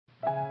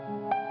Hey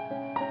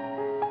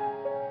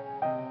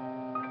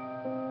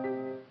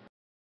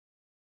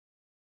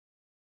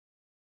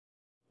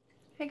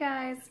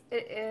guys,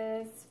 it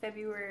is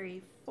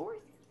February 4th,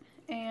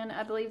 and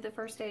I believe the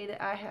first day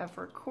that I have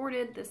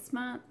recorded this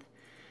month.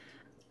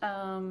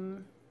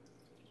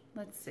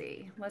 Let's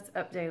see, let's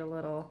update a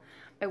little.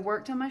 I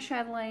worked on my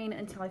Chatelaine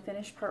until I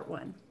finished part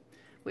 1,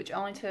 which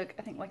only took,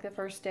 I think, like the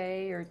first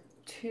day or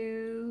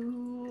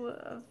 2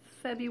 of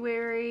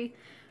February,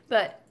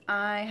 but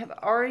I have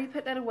already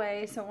put that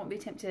away so I won't be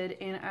tempted,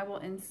 and I will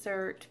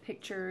insert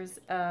pictures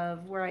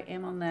of where I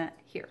am on that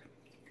here.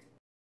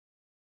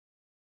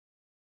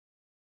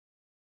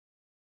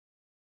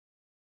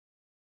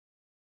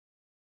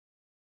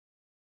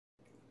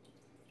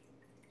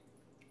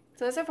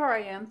 So that's how far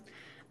I am.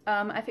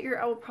 I figure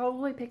I will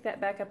probably pick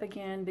that back up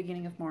again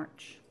beginning of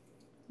March.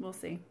 We'll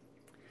see.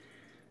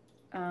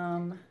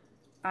 I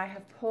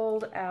have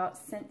pulled out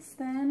since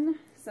then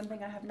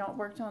something I have not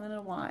worked on in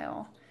a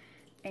while.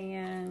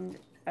 And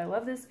I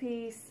love this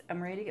piece.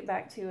 I'm ready to get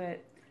back to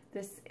it.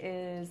 This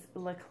is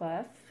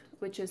Clef,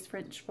 which is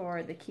French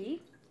for the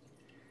key.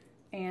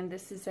 And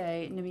this is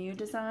a Nimue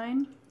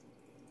design.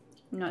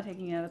 I'm not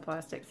taking it out of the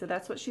plastic. So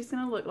that's what she's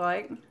going to look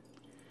like.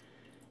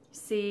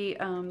 See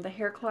the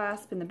hair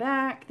clasp in the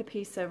back, the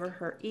piece over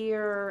her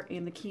ear,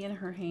 and the key in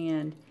her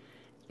hand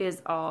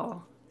is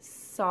all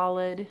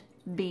solid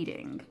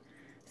beading.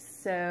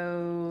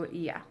 So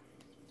yeah,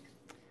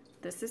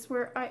 this is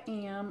where I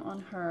am on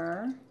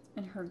her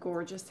and her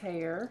gorgeous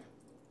hair.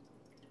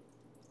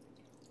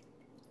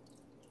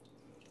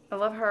 I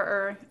love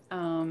her.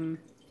 I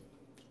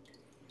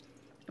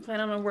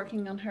plan on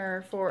working on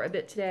her for a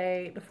bit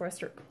today before I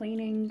start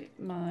cleaning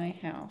my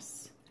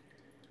house.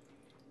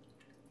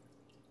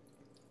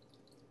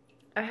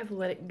 I have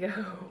let it go.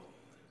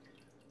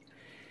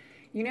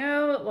 You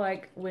know,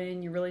 like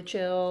when you're really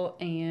chill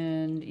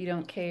and you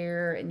don't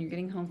care and you're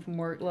getting home from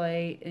work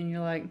late and you're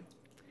like,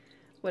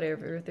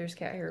 whatever, if there's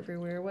cat hair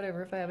everywhere,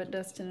 whatever if I haven't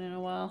dusted in a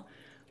while,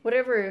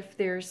 whatever if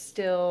there's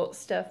still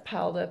stuff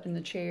piled up in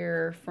the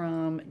chair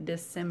from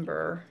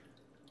December.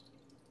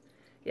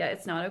 Yeah,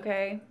 it's not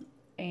okay.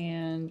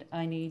 And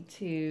I need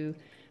to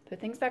put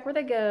things back where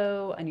they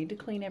go. I need to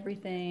clean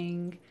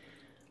everything.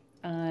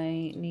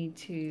 I need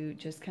to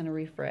just kind of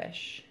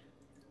refresh.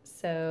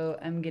 So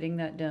I'm getting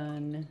that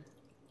done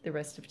the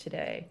rest of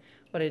today.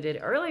 What I did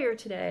earlier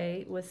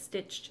today was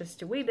stitch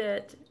just a wee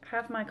bit,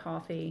 have my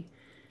coffee,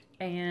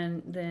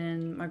 and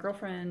then my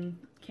girlfriend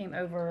came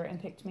over and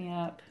picked me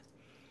up,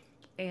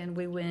 and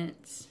we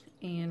went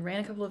and ran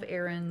a couple of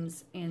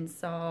errands and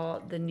saw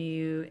the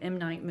new M.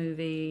 Night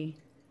movie,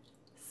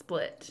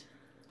 Split.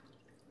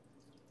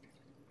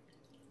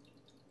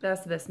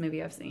 That's the best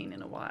movie I've seen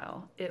in a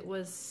while. It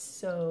was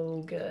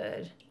so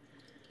good.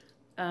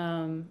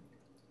 I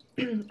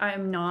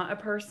am not a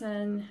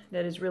person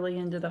that is really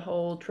into the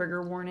whole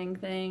trigger warning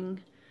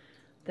thing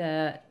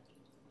that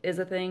is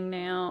a thing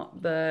now,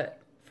 but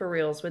for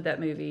reals with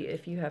that movie,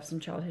 if you have some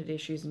childhood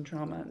issues and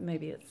trauma,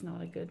 maybe it's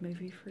not a good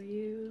movie for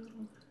you.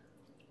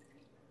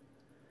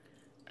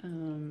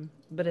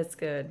 But it's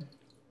good.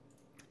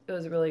 It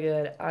was really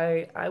good.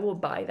 I will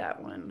buy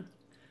that one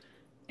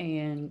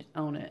and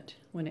own it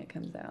when it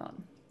comes out.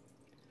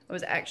 I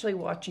was actually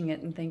watching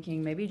it and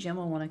thinking maybe Jim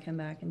will want to come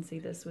back and see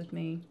this with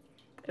me.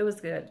 It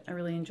was good. I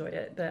really enjoyed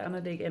it, but I'm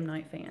a big M.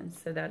 Night fan,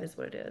 so that is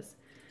what it is.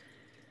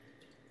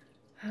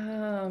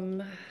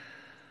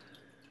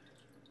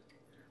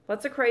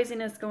 Lots of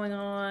craziness going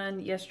on.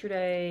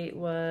 Yesterday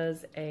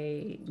was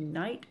a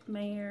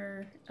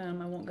nightmare. I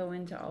won't go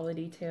into all the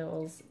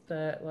details,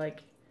 but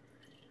like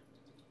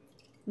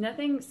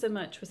nothing so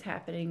much was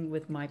happening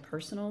with my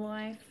personal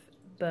life,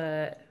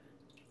 but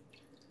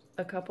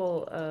a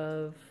couple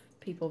of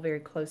people very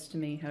close to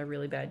me had a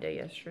really bad day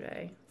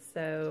yesterday.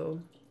 So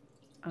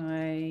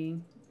I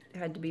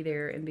had to be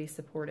there and be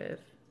supportive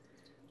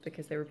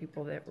because there were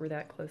people that were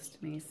that close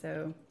to me.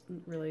 So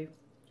really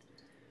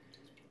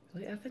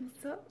effing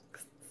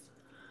sucks.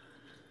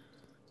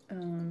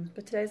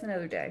 But today's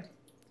another day.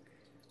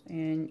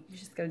 And you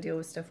just got to deal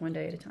with stuff one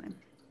day at a time.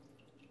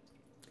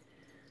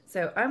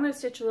 So I'm going to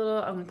stitch a little.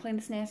 I'm going to clean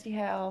this nasty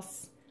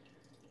house.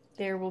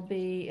 There will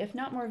be, if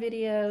not more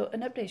video,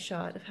 an update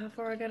shot of how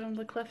far I got on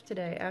the Clef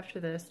today after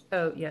this.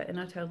 Oh, yeah, and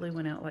I totally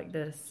went out like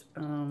this.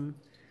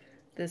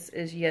 This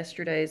is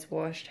yesterday's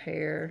washed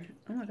hair.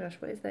 Oh my gosh,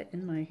 why is that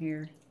in my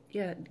hair?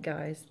 Yeah,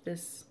 guys,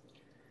 this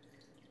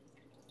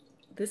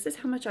is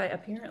how much I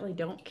apparently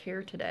don't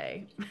care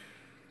today.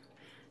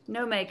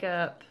 No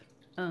makeup,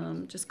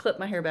 just clip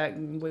my hair back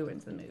and we went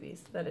to the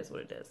movies. That is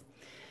what it is.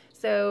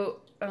 So,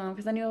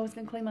 because I knew I was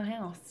going to clean my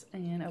house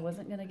and I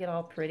wasn't going to get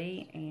all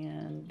pretty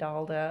and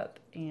dolled up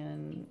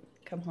and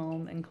come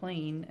home and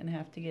clean and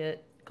have to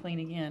get clean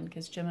again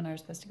because Jim and I are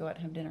supposed to go out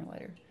and have dinner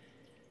later.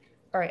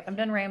 All right, I'm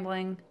done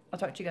rambling. I'll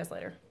talk to you guys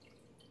later.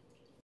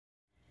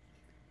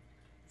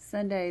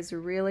 Sundays are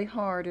really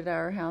hard at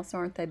our house,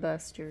 aren't they,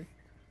 Buster?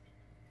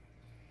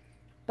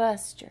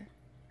 Buster,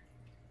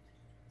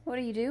 what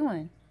are you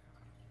doing?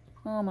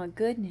 Oh my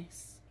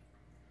goodness.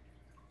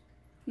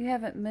 You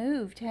haven't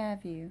moved,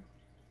 have you?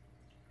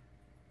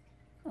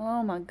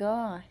 Oh my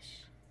gosh.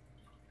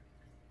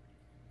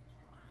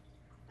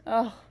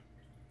 Oh.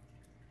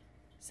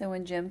 So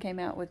when Jim came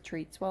out with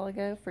treats a while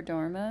ago for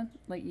Dharma,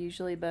 like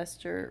usually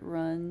Buster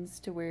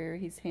runs to where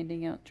he's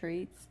handing out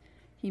treats,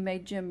 he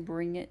made Jim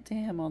bring it to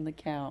him on the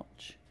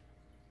couch.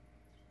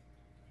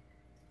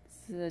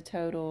 This is a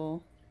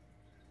total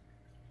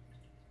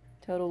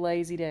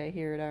lazy day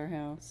here at our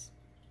house.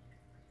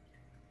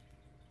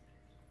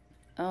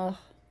 Oh,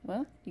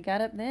 well, you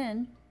got up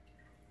then.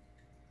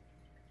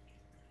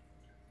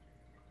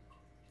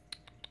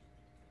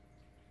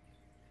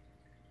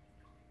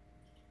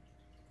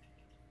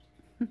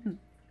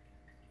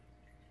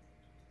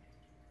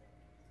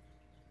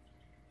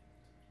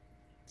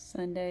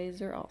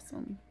 Sundays are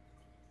awesome.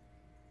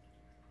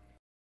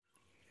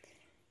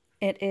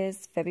 It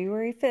is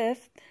February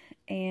 5th,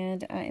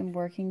 and I am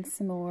working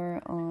some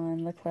more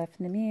on Le Clef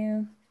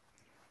Nimue,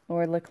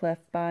 or Le Clef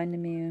by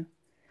Nimue.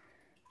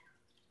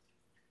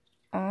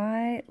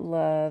 I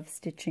love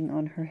stitching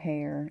on her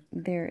hair.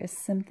 There is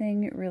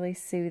something really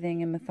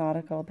soothing and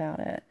methodical about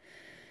it.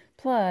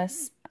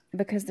 Plus,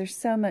 because there's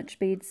so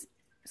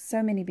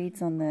many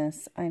beads on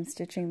this, I'm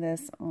stitching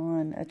this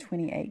on a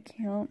 28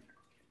 count.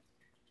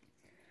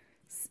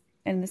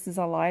 And this is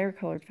a lighter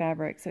colored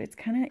fabric, so it's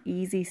kind of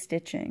easy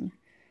stitching.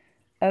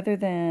 Other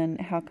than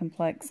how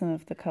complex some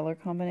of the color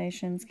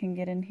combinations can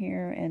get in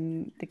here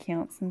and the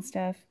counts and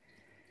stuff.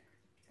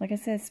 Like I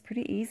said, it's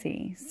pretty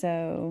easy,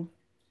 so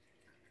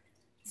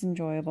it's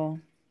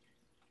enjoyable.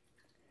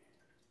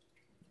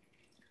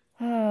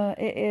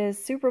 It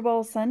is Super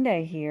Bowl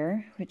Sunday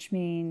here, which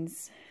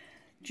means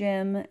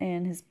Jim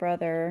and his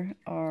brother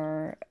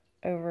are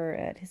over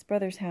at his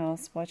brother's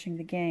house watching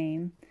the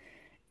game.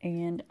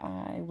 And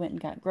I went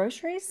and got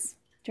groceries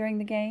during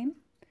the game,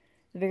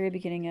 the very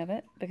beginning of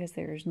it, because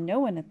there's no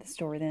one at the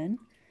store then.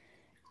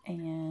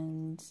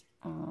 And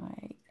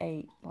I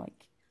ate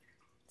like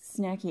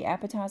snacky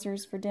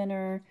appetizers for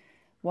dinner,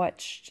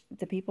 watched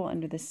The People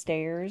Under the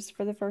Stairs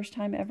for the first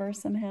time ever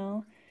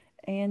somehow,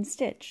 and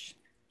stitched.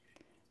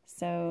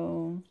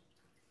 So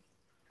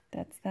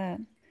that's that.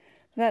 I'm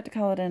about to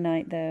call it a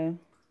night though.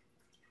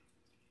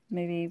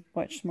 Maybe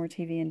watch some more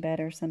TV in bed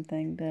or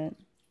something, but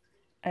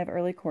I have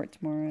early court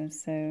tomorrow,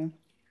 so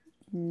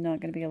not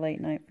going to be a late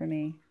night for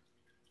me.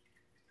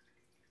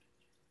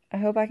 I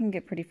hope I can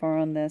get pretty far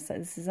on this.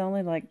 This is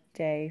only like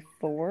day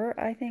 4,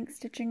 I think,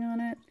 stitching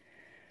on it.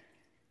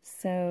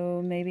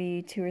 So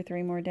maybe 2 or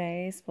 3 more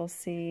days. We'll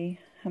see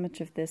how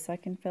much of this I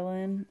can fill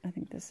in. I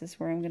think this is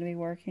where I'm going to be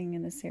working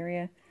in this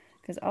area.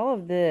 Because all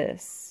of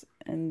this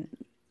and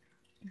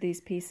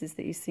these pieces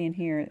that you see in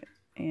here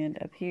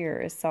and up here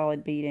is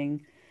solid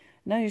beading.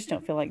 And I just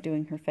don't feel like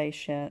doing her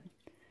face yet.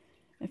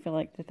 I feel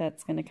like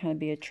that's going to kind of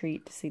be a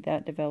treat to see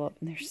that develop.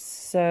 And there's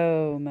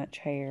so much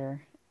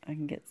hair. I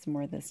can get some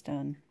more of this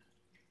done.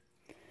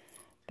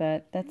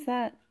 But that's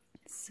that.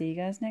 See you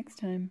guys next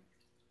time.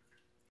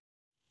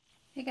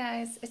 Hey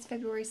guys, it's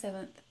February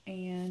 7th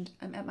and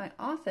I'm at my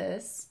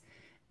office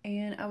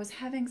and I was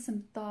having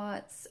some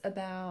thoughts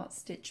about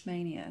Stitch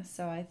Mania.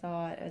 So I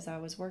thought as I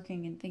was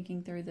working and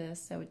thinking through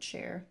this, I would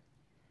share.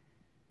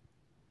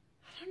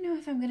 I don't know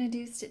if I'm going to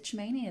do Stitch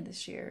Mania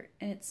this year.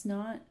 And it's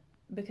not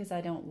because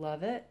I don't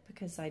love it,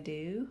 because I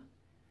do.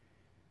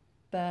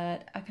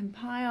 But I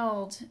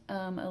compiled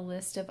a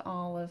list of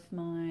all of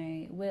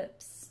my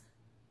whips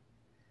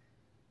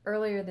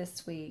earlier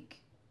this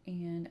week,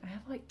 and I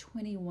have like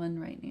 21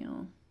 right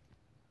now.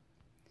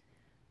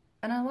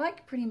 And I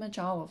like pretty much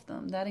all of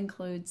them. That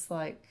includes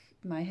like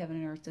my Heaven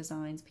and Earth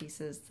Designs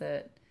pieces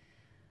that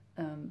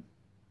are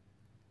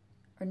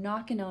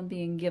knocking on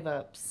being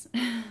give-ups.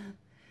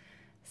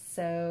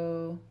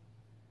 So...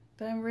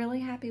 but I'm really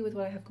happy with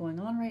what I have going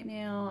on right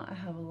now. I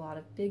have a lot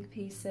of big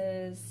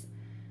pieces.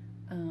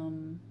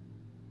 And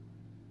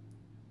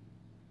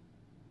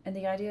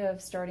the idea of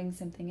starting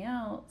something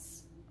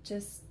else,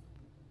 just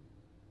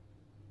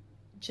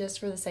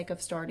for the sake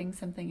of starting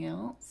something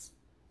else,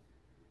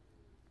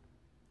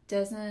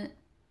 doesn't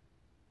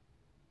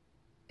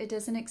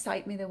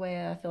excite me the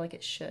way I feel like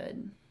it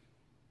should.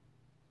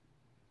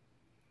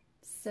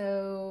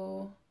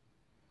 So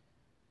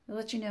I'll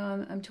let you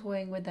know I'm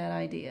toying with that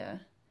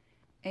idea.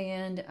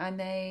 And I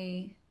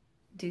may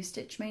do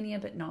Stitch Mania,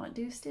 but not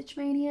do Stitch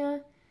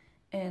Mania.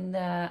 And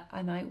that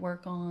I might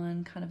work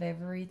on kind of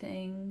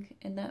everything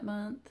in that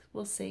month.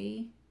 We'll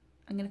see.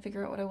 I'm going to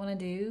figure out what I want to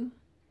do.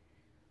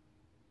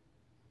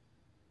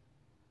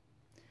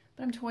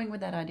 But I'm toying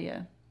with that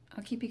idea.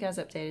 I'll keep you guys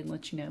updated and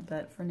let you know.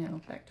 But for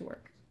now, back to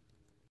work.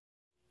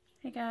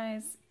 Hey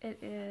guys, it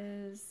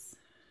is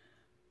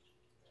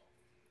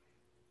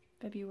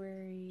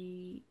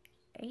February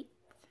 8th.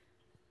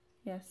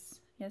 Yes,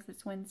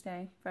 it's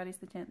Wednesday. Friday's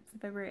the 10th. So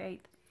February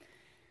 8th.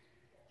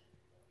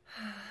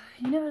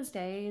 You know those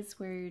days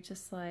where you're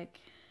just like,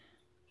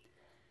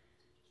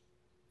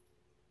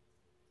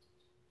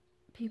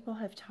 people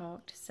have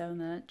talked so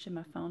much and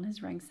my phone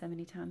has rang so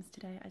many times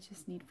today. I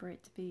just need for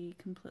it to be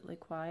completely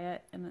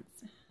quiet. And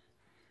it's,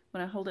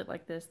 when I hold it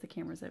like this, the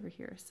camera's over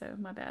here, so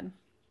my bad.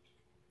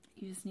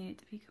 You just need it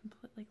to be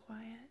completely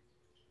quiet.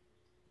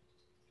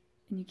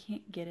 and you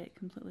can't get it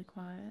completely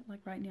quiet.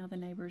 Like right now, the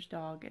neighbor's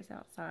dog is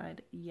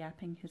outside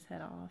yapping his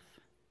head off.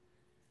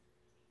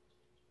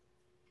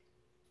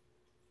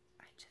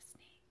 I just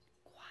need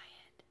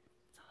quiet.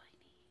 That's all I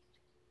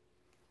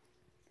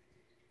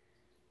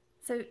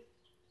need. So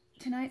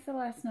tonight's the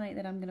last night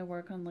that I'm going to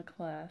work on the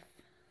Clef.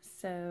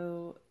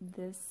 So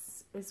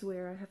this is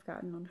where I have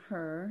gotten on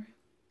her.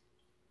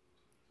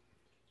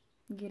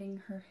 Getting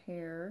her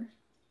hair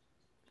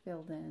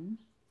filled in.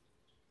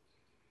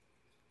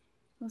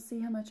 We'll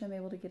see how much I'm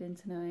able to get in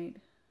tonight.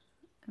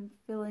 I'm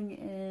filling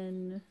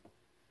in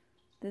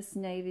this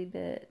navy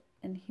bit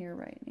in here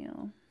right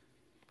now.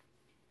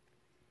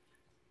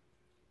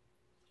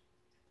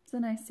 It's a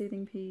nice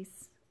soothing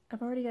piece.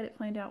 I've already got it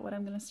planned out what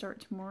I'm going to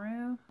start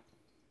tomorrow.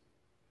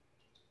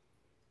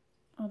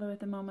 Although at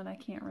the moment I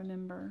can't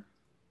remember.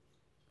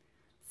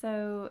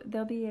 So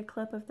there'll be a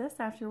clip of this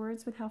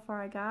afterwards with how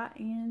far I got,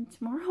 and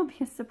tomorrow will be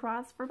a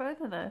surprise for both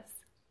of us.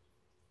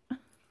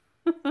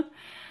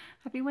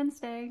 Happy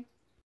Wednesday.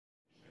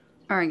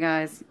 Alright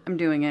guys, I'm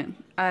doing it.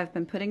 I've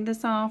been putting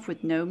this off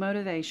with no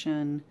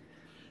motivation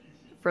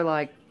for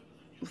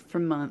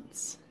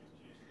months.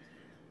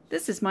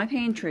 This is my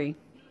pantry.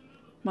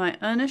 My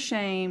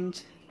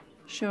unashamed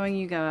showing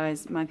you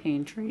guys my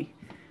pantry,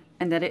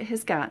 and that it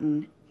has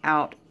gotten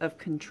out of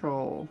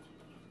control.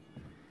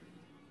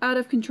 Out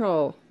of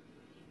control.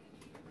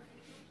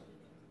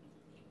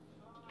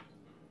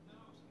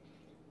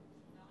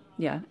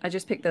 Yeah, I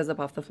just picked those up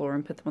off the floor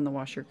and put them on the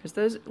washer because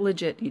those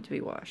legit need to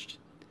be washed.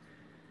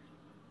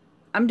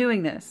 I'm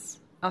doing this.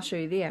 I'll show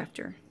you the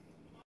after.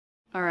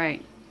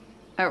 Alright,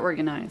 I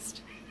organized.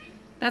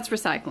 That's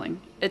recycling.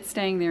 It's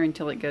staying there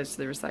until it goes to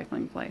the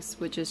recycling place,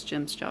 which is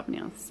Jim's job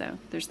now, so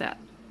there's that.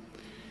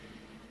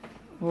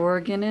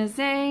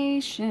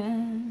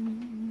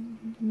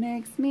 Organization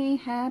makes me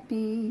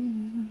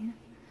happy.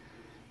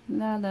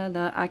 La la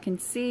la. I can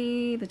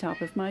see the top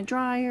of my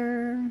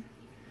dryer.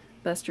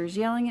 Buster's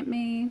yelling at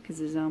me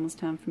because it's almost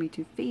time for me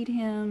to feed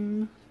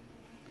him.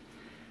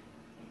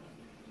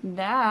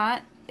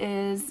 That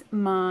is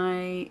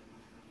my,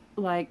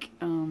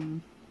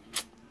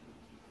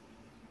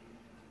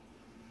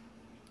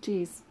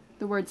 geez,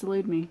 the words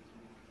elude me.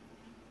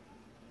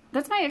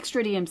 That's my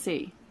extra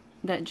DMC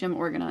that Jim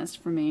organized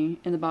for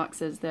me in the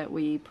boxes that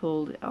we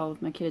pulled all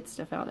of my kids'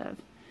 stuff out of.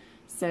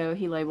 So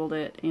he labeled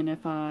it, and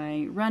if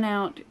I run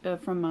out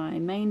from my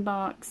main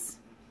box,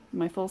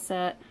 my full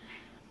set,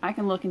 I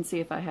can look and see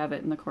if I have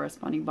it in the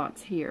corresponding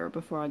box here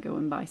before I go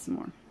and buy some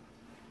more.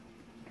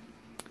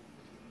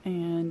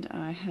 And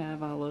I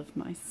have all of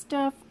my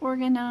stuff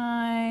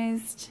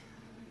organized.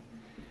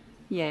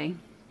 Yay.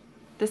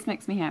 This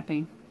makes me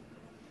happy.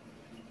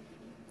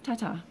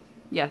 Ta-ta.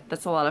 Yeah,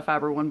 that's a lot of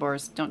Fiber One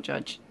bars. Don't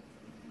judge.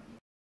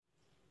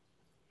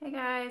 Hey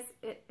guys,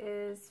 it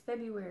is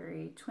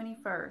February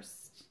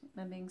 21st.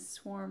 I'm being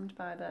swarmed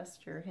by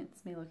Buster,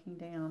 hence me looking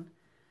down.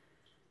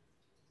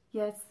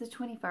 Yeah, it's the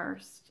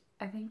 21st.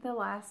 I think the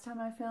last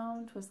time I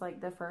filmed was like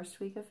the first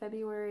week of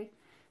February.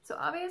 So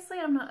obviously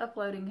I'm not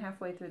uploading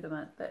halfway through the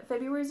month, but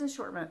February is a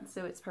short month,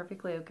 so it's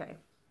perfectly okay.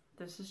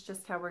 This is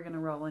just how we're going to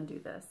roll and do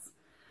this.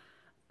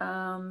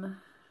 You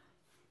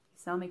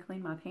saw me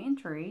clean my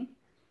pantry,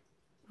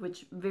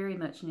 which very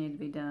much needed to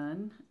be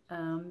done.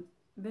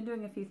 Been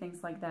doing a few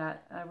things like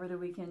that. Over the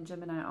weekend,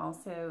 Jim and I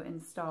also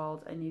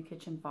installed a new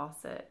kitchen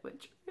faucet,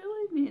 which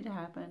really needed to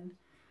happen.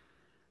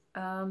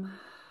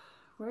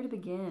 Where to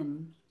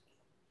begin?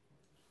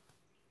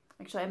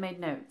 Actually, I made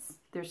notes.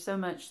 There's so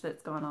much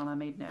that's gone on, I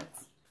made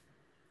notes.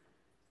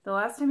 The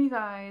last time you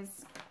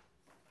guys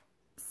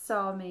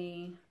saw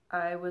me,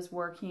 I was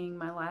working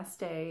my last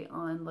day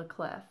on the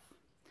Clef.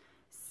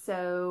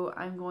 So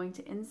I'm going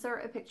to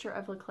insert a picture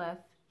of the Clef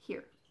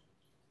here.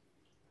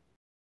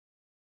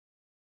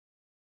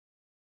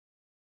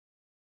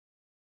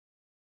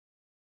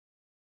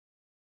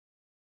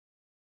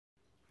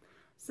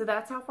 So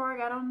that's how far I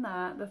got on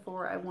that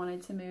before I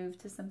wanted to move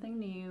to something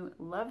new.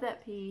 Love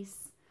that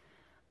piece.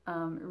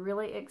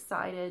 Really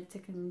excited to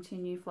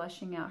continue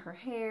fleshing out her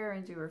hair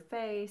and do her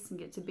face and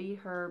get to be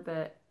her,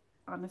 but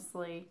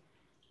honestly,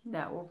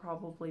 that will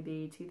probably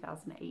be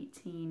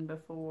 2018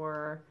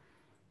 before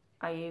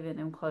I even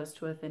am close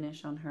to a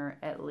finish on her,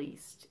 at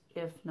least,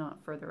 if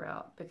not further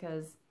out,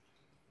 because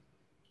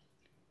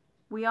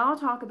we all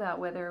talk about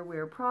whether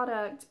we're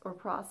product or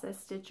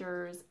process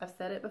stitchers. I've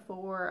said it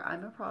before,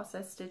 I'm a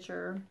process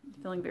stitcher. I'm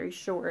feeling very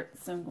short,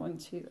 so I'm going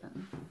to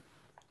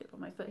get on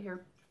my foot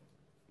here.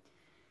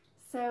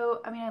 So,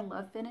 I mean, I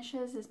love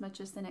finishes as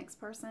much as the next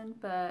person,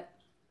 but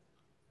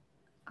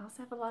I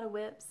also have a lot of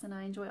whips and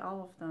I enjoy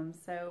all of them.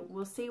 So,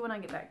 we'll see when I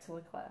get back to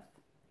the Clef.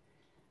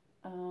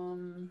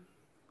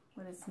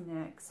 What is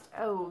next?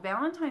 Oh,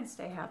 Valentine's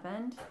Day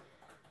happened.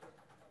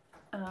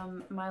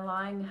 My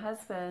lying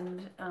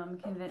husband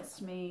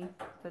convinced me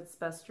that's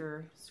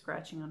Buster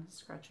scratching on his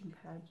scratching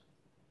pad.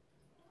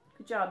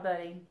 Good job,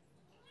 buddy.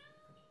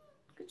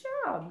 Good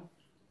job.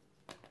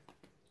 Do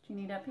you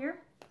need up here?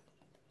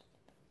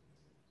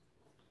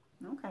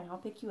 Okay, I'll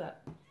pick you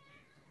up.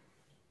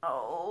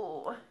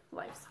 Oh,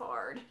 life's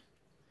hard.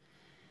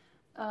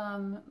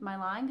 My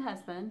lying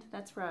husband,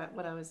 that's right,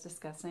 what I was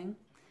discussing,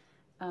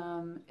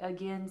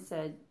 again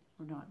said,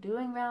 we're not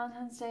doing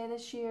Valentine's Day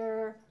this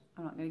year.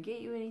 I'm not going to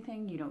get you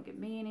anything. You don't get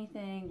me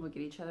anything. We'll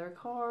get each other a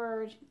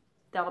card.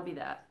 That'll be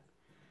that.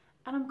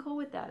 And I'm cool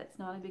with that. It's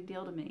not a big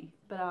deal to me.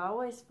 But I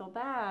always feel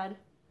bad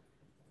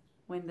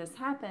when this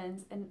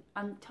happens. And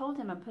I told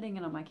him I'm putting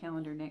it on my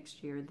calendar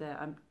next year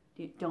that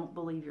don't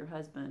believe your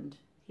husband.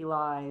 He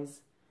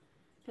lies.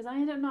 Because I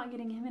end up not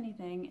getting him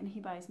anything and he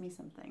buys me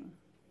something.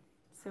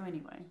 So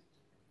anyway.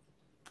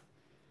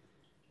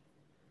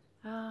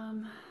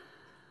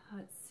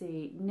 Let's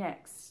see.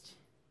 Next,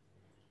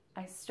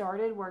 I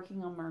started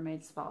working on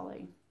Mermaids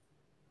Folly.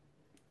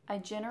 I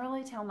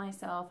generally tell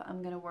myself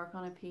I'm going to work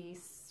on a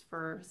piece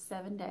for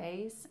 7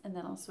 days and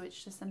then I'll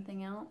switch to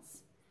something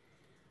else.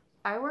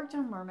 I worked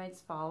on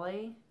Mermaids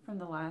Folly from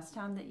the last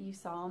time that you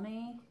saw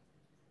me.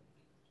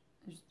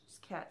 There's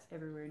just cats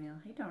everywhere now.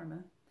 Hey, Dharma.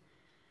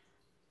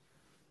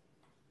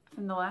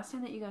 From the last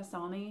time that you guys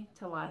saw me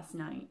to last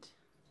night.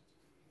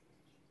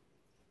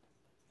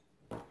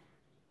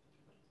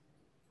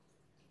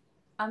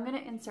 I'm going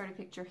to insert a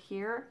picture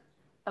here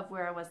of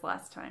where I was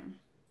last time.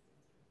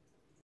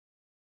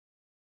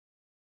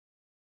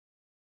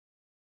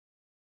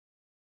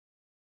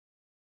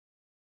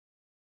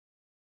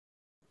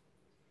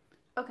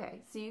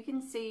 Okay, so you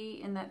can see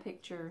in that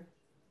picture,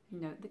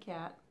 note the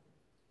cat.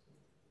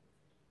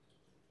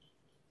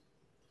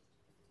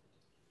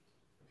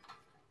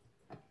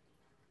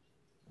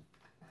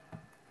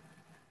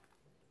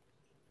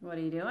 What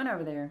are you doing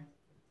over there?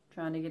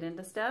 Trying to get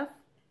into stuff?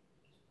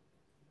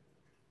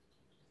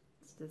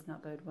 This does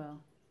not bode well.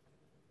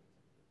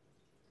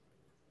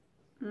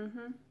 Okay,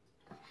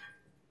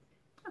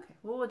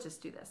 well, we'll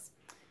just do this.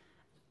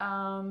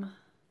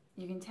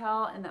 You can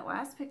tell in that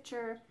last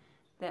picture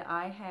that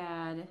I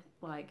had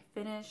like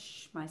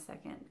finished my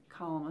second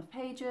column of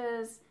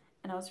pages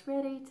and I was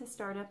ready to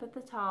start up at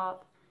the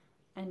top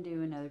and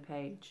do another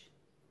page.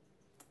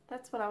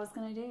 That's what I was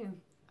going to do.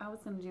 I was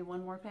going to do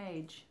one more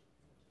page.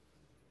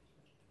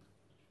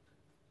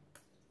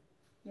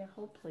 Yeah,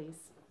 hold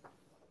please.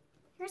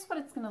 Here's what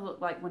it's going to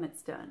look like when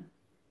it's done.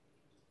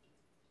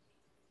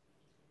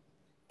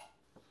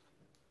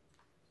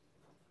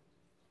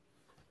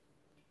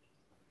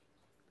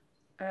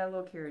 I got a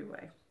little carried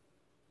away.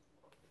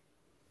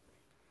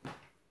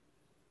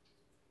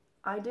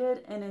 I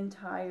did an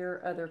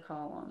entire other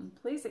column.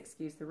 Please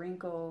excuse the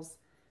wrinkles.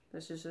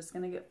 This is just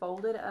going to get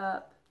folded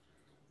up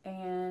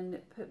and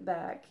put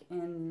back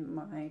in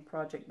my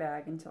project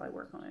bag until I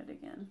work on it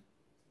again.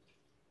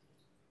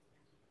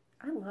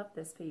 I love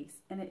this piece.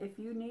 And if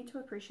you need to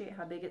appreciate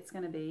how big it's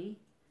going to be,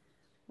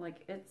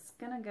 like it's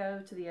going to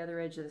go to the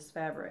other edge of this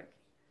fabric.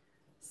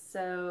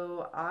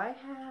 So I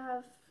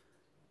have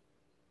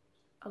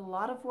a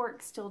lot of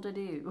work still to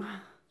do.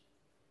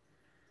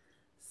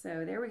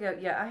 So there we go.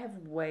 Yeah, I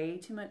have way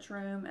too much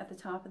room at the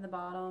top and the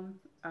bottom.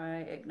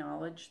 I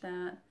acknowledge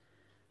that,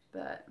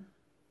 but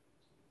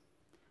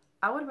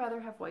I would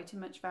rather have way too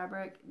much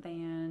fabric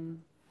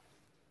than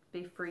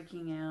be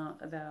freaking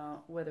out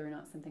about whether or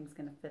not something's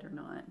going to fit or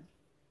not.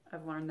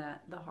 I've learned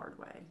that the hard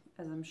way,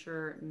 as I'm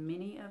sure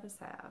many of us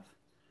have.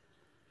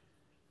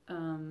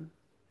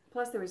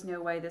 Plus, there was no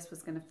way this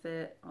was going to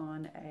fit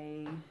on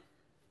a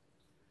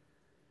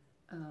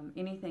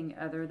anything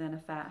other than a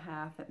fat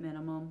half at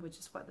minimum, which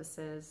is what this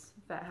is.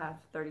 Fat half,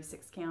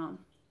 36 count.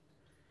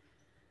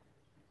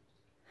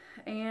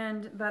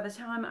 And by the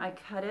time I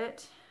cut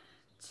it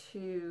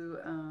to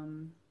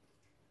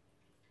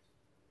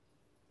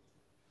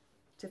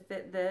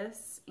fit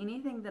this,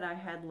 anything that I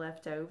had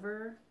left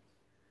over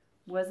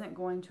wasn't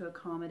going to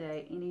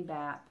accommodate any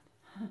BAP,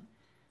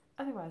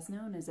 otherwise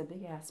known as a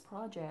big ass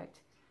project,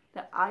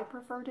 that I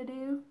prefer to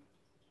do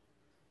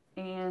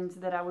and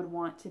that I would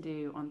want to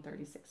do on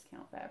 36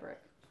 count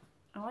fabric.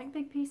 I like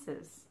big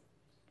pieces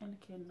and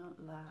I cannot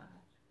lie.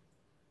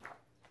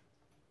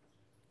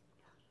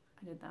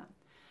 I did that.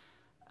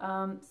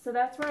 So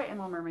that's where I am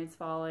on Mermaids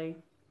Folly.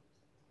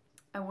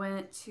 I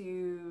went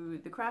to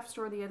the craft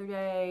store the other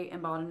day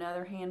and bought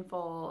another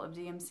handful of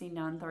DMC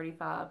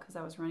 935 because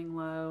I was running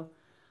low.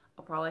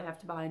 I'll probably have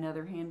to buy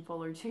another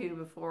handful or two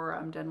before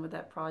I'm done with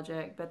that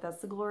project, but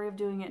that's the glory of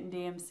doing it in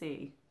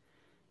DMC.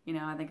 You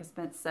know, I think I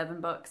spent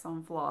 $7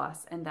 on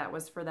floss, and that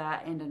was for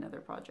that and another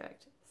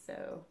project.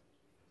 So,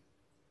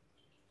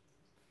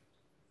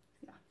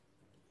 yeah.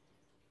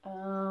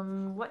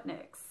 What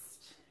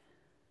next?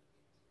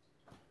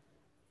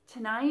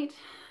 Tonight,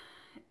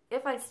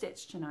 if I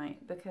stitch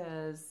tonight,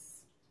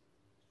 because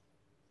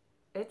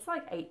it's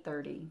like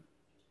 8:30.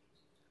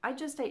 I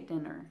just ate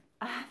dinner.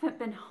 I haven't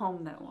been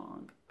home that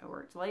long. I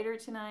worked later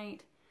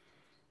tonight.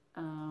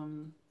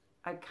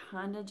 I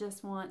kind of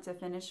just want to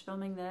finish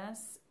filming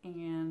this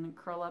and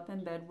curl up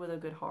in bed with a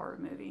good horror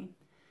movie.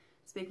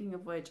 Speaking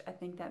of which, I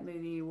think that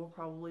movie will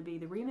probably be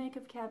the remake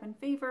of Cabin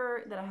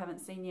Fever that I haven't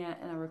seen yet,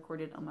 and I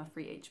recorded on my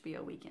free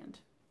HBO weekend.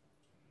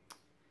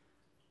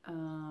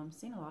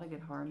 Seen a lot of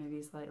good horror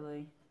movies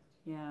lately.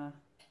 Yeah.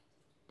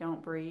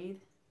 Don't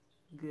Breathe.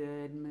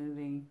 Good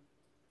movie.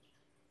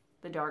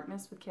 The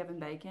Darkness with Kevin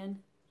Bacon.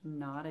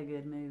 not a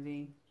good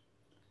movie.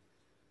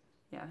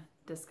 Yeah,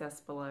 discuss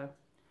below.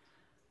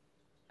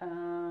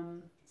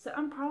 So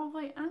I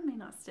may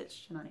not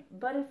stitch tonight,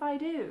 but if I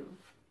do,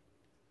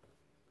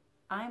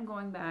 I'm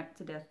going back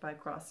to Death by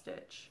Cross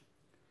Stitch.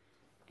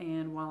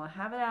 And while I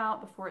have it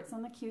out before it's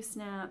on the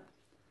Q-Snap,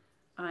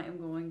 I am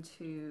going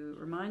to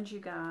remind you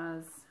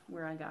guys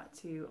where I got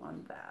to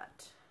on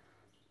that.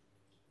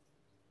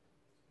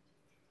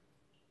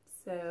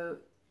 So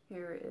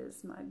here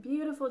is my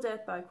beautiful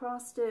Death by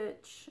Cross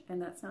Stitch,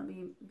 and that's not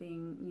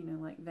being you know,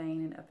 like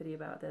vain and uppity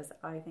about this.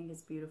 I think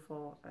it's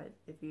beautiful.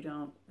 If you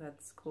don't,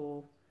 that's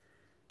cool.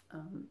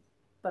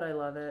 But I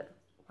love it.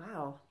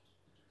 Wow.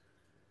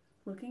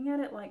 Looking at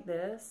it like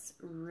this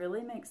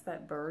really makes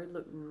that bird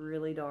look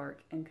really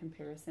dark in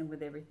comparison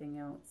with everything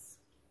else.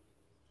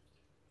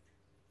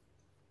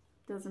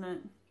 Doesn't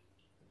it?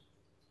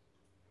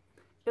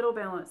 It'll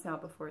balance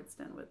out before it's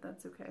done with,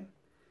 that's okay.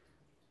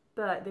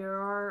 But there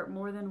are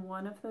more than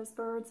one of those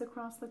birds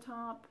across the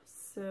top,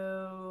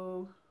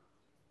 so,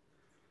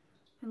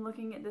 and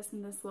looking at this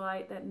in this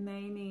light, that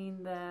may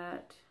mean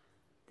that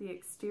the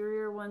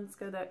exterior ones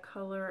go that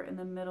color and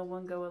the middle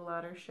one go a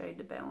lighter shade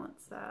to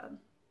balance that.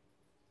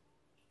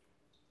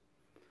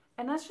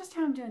 And that's just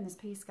how I'm doing this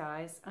piece,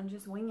 guys. I'm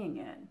just winging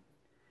it.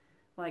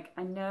 Like,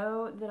 I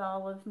know that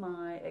all of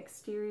my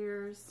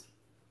exteriors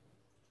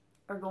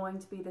are going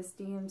to be this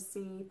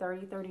DMC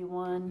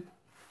 3031,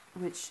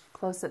 which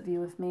close-up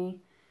view of me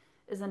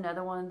is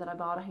another one that I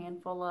bought a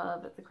handful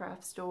of at the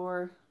craft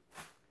store.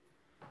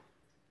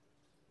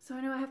 So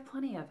I know I have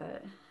plenty of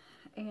it.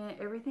 And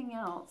everything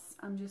else,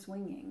 I'm just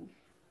winging.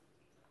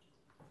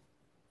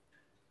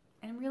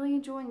 And I'm really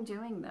enjoying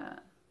doing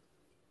that.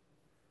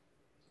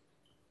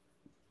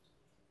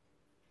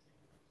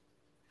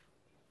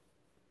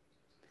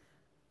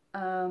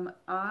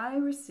 I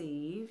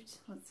received,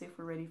 let's see if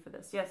we're ready for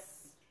this.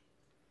 Yes.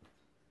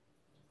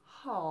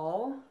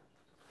 Haul.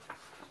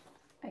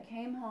 I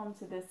came home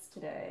to this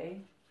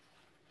today.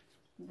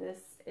 This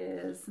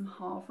is some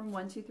haul from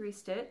 123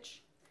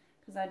 Stitch,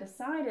 because I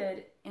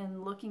decided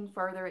in looking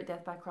further at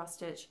Death by Cross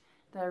Stitch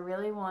that I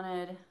really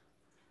wanted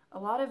a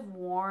lot of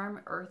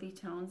warm earthy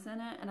tones in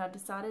it, and I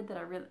decided that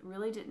I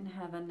really didn't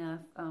have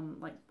enough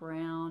like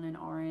brown and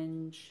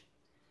orange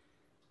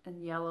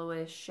and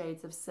yellowish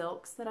shades of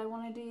silks that I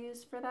wanted to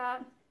use for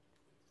that.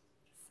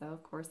 So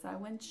of course I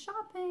went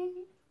shopping.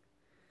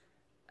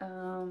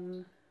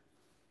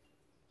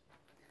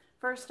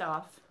 First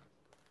off,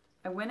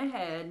 I went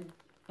ahead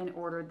and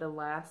ordered the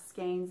last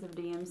skeins of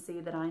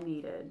DMC that I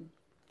needed.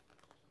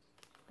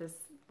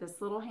 This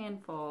little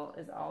handful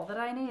is all that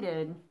I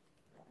needed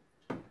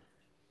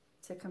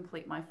to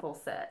complete my full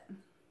set.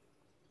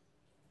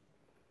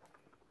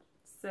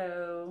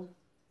 So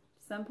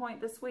some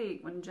point this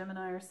week when Jim and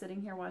I are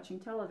sitting here watching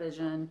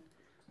television,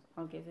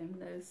 I'll give him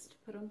those to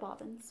put on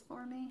bobbins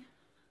for me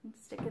and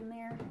stick in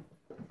there,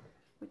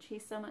 which he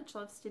so much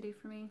loves to do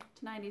for me.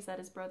 Tonight he's at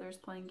his brother's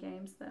playing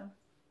games though.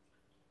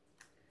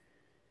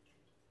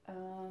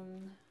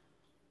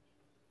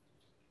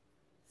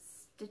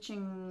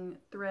 Stitching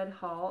thread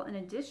haul in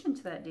addition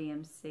to that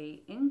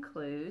DMC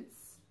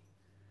includes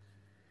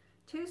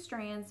 2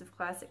 strands of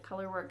Classic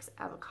Colorworks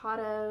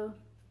Avocado,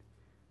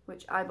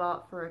 which I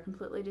bought for a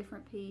completely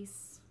different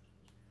piece.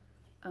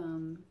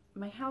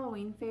 My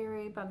Halloween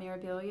Fairy by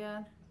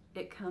Mirabilia,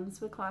 it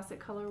comes with Classic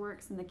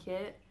Colorworks in the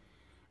kit,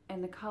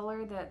 and the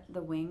color that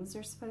the wings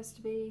are supposed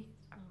to be,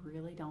 I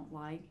really don't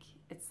like.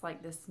 It's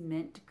like this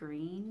mint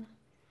green.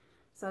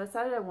 So I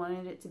decided I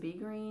wanted it to be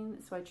green,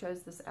 so I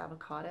chose this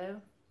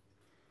avocado.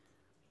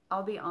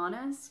 I'll be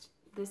honest,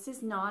 this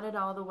is not at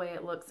all the way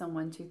it looks on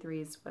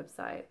 123's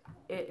website.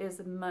 It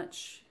is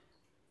much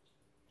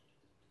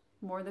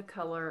more the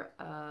color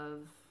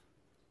of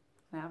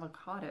an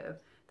avocado.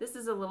 This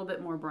is a little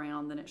bit more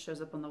brown than it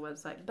shows up on the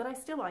website, but I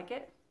still like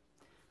it.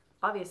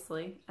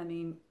 Obviously, I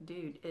mean,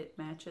 dude, it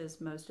matches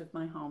most of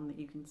my home that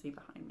you can see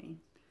behind me.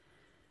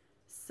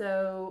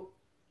 So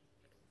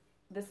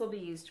this will be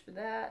used for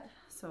that.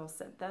 So I'll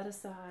set that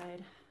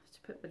aside to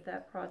put with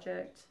that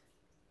project.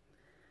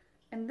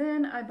 And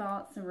then I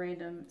bought some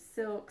random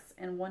silks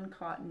and 1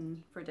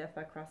 cotton for Death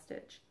by Cross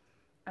Stitch.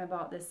 I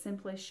bought this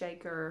Simply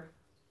Shaker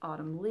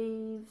Autumn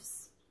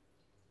Leaves.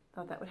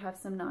 Thought that would have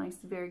some nice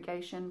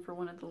variegation for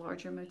one of the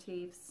larger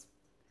motifs.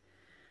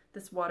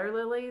 This Water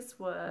Lilies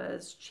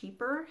was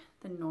cheaper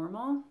than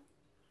normal,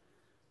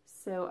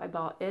 so I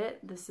bought it.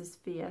 This is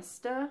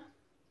Fiesta.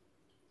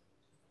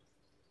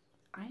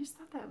 I just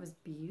thought that was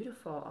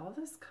beautiful. All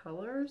those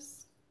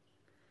colors.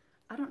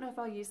 I don't know if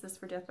I'll use this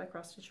for Death by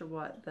Cross Stitch or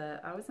what,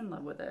 but I was in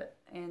love with it.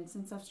 And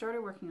since I've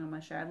started working on my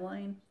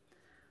Chatelaine,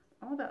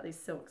 all about these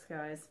silks,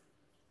 guys.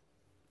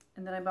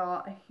 And then I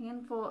bought a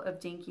handful of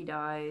Dinky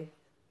Dye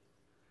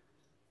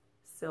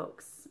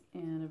silks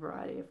in a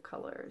variety of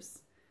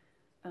colors.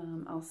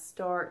 I'll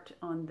start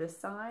on this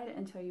side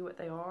and tell you what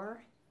they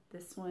are.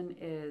 This one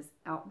is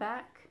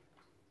Outback.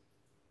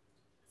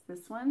 It's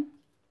this one.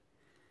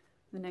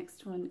 The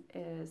next one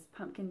is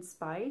Pumpkin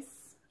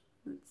Spice.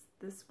 It's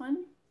this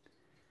one.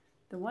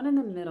 The one in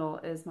the middle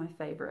is my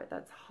favorite.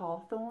 That's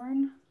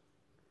Hawthorn.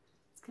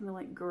 It's kind of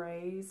like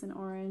grays and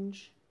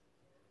orange.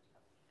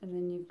 And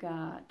then you've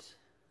got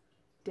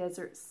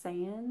Desert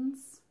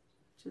Sands,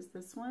 which is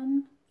this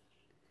one,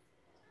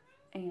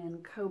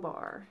 and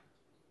Cobar.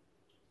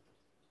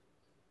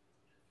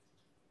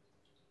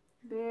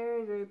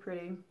 Very, very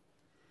pretty.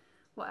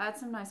 We'll add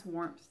some nice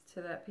warmth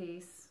to that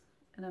piece.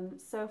 And I'm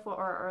so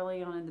far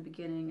early on in the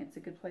beginning, it's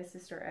a good place to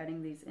start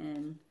adding these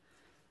in.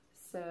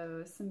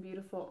 So some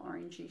beautiful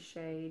orangey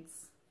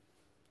shades.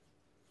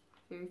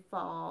 Very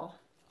fall.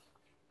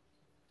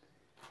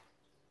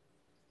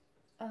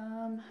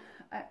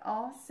 I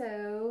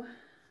also,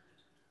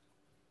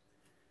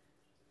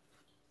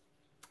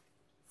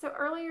 so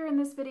earlier in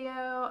this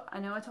video, I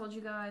know I told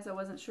you guys I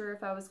wasn't sure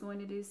if I was going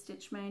to do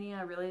Stitch Mania.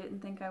 I really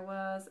didn't think I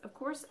was. Of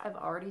course, I've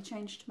already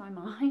changed my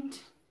mind.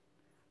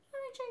 I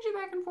may change it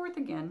back and forth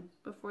again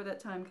before that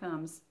time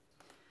comes.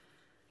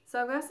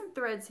 So I've got some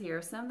threads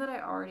here, some that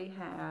I already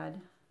had,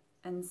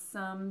 and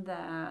some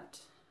that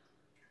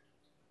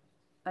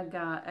I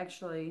got,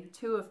 actually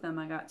 2 of them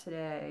I got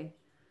today.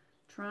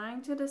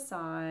 Trying to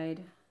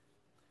decide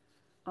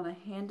on a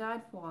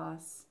hand-dyed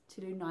floss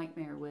to do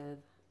Nightmare with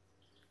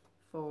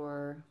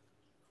for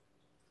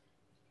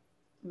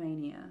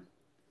Mania.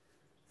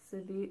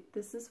 So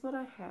this is what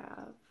I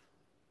have.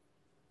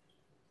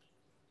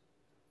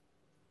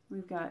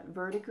 We've got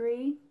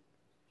Verdigris,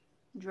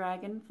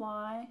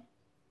 Dragonfly,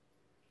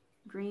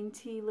 Green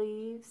Tea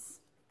Leaves,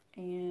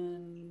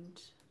 and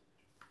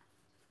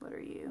what are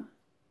you?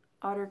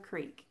 Otter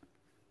Creek.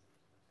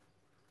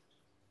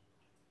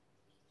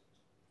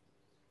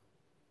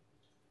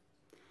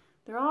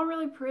 They're all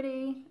really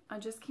pretty. I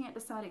just can't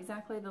decide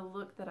exactly the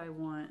look that I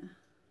want.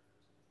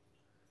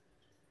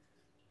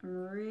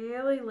 I'm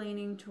really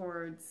leaning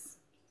towards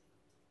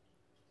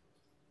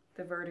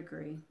the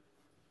Verdigris,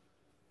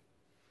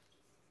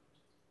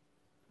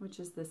 which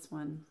is this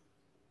one.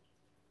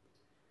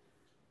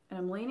 And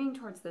I'm leaning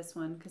towards this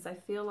one because I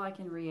feel like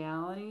in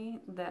reality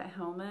that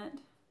helmet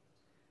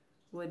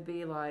would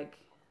be like,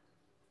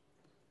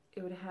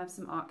 it would have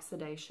some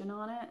oxidation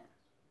on it.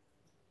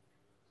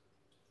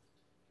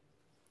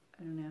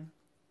 I don't know.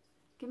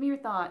 Give me your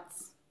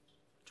thoughts.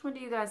 Which one do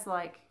you guys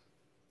like?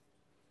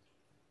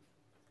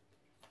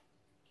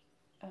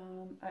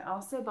 I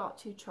also bought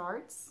 2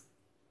 charts.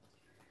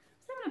 I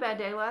was having a bad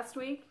day last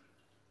week,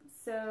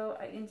 so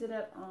I ended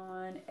up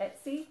on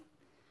Etsy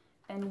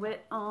and went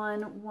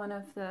on one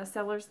of the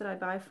sellers that I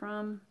buy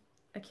from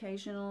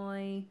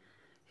occasionally,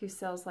 who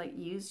sells like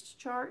used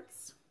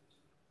charts,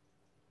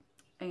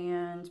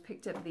 and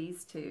picked up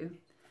these 2.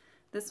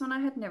 This one I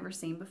had never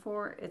seen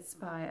before. It's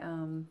by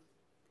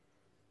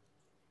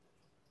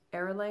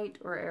Aerolate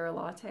or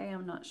Aerolate,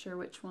 I'm not sure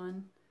which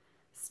one,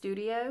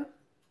 Studio.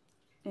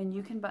 And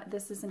you can buy,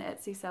 this is an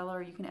Etsy seller,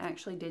 you can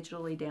actually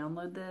digitally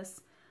download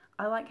this.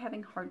 I like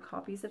having hard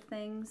copies of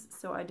things,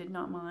 so I did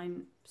not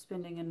mind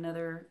spending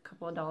another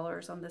couple of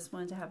dollars on this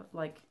one to have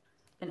like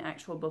an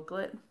actual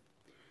booklet.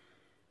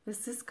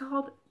 This is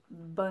called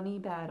Bunny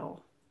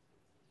Battle.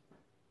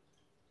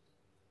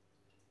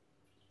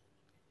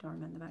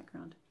 Dorm in the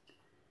background.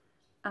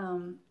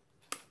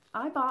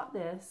 I bought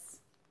this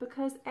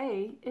because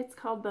A, it's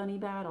called Bunny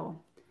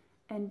Battle,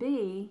 and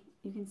B,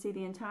 you can see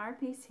the entire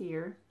piece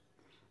here.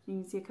 You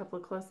can see a couple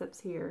of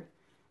close-ups here.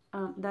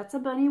 That's a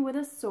bunny with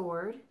a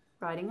sword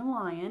riding a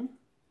lion.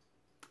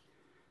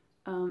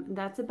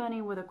 That's a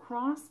bunny with a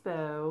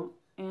crossbow,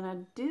 and I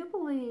do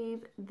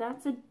believe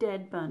that's a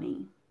dead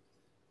bunny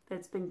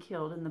that's been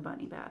killed in the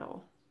bunny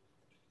battle.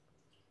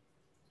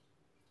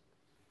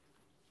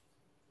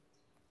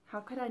 How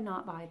could I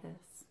not buy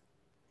this?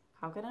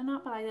 How could I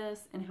not buy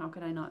this, and how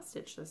could I not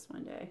stitch this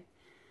one day?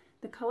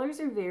 The colors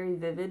are very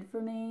vivid for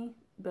me,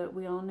 but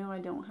we all know I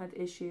don't have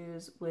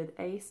issues with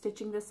A,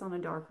 stitching this on a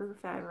darker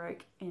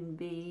fabric, and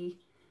B,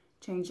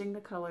 changing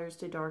the colors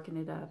to darken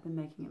it up and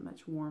making it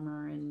much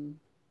warmer and,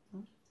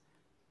 well,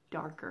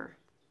 darker.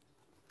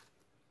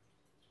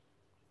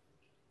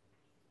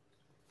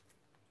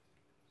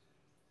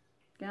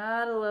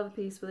 Gotta love a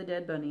piece with a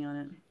dead bunny on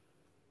it.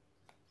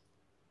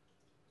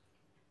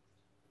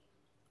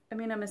 I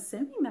mean, I'm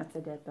assuming that's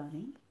a dead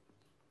bunny.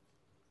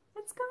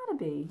 It's gotta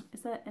be.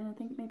 Is that, and I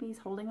think maybe he's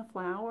holding a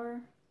flower.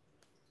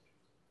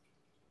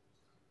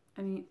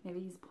 I mean,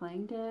 maybe he's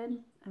playing dead.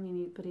 I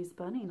mean, but he's a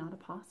bunny, not a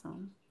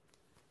possum.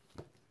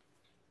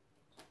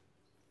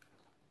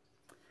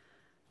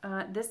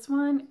 This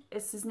one,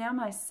 this is now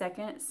my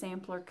second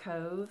Sampler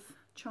Cove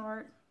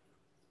chart.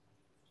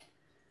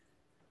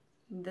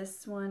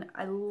 This one,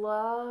 I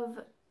love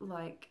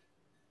like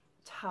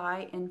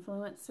Thai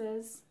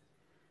influences.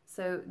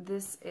 So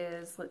this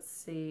is, let's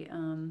see,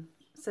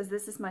 says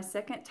this is my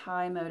second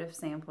Thai motif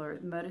sampler.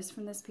 The motifs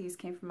from this piece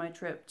came from my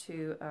trip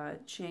to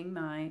Chiang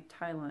Mai,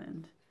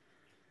 Thailand.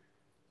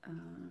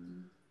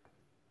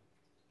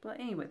 But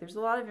anyway, there's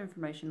a lot of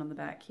information on the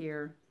back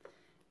here.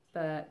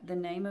 But the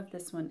name of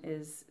this one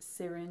is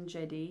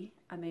Sirinjedi.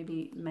 I may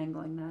be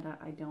mangling that up.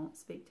 I don't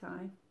speak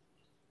Thai.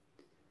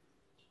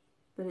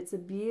 But it's a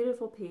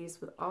beautiful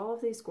piece with all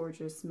of these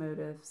gorgeous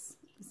motifs.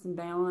 Some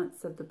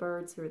balance of the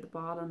birds here at the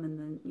bottom, and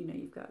then, you know,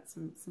 you've got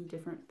some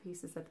different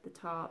pieces up at the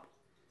top.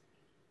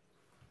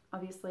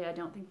 Obviously, I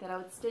don't think that I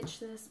would stitch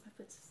this. My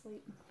foot's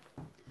asleep.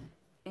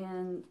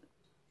 And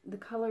the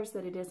colors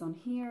that it is on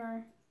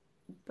here,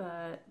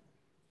 but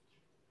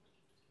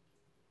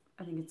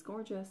I think it's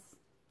gorgeous.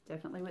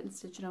 Definitely wouldn't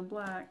stitch it on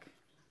black.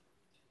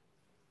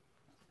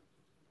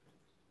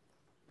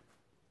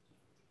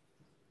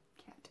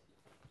 Cat.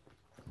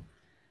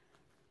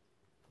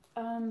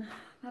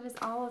 That is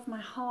all of my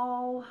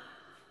haul.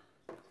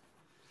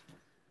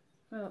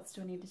 What else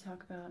do I need to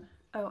talk about?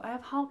 Oh, I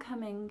have haul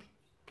coming.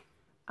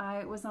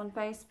 I was on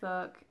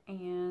Facebook,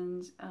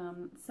 and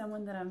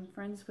someone that I'm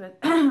friends with,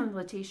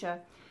 Letitia,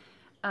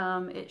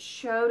 it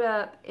showed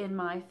up in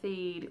my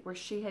feed where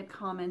she had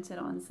commented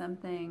on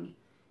something,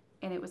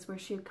 and it was where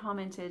she had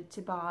commented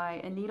to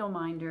buy a needle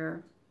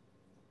minder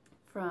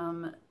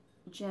from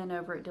Jen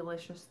over at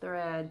Delicious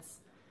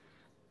Threads.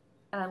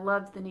 And I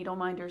loved the needle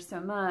minder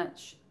so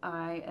much,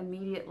 I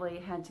immediately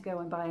had to go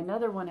and buy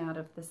another one out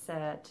of the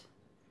set,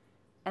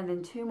 and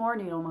then 2 more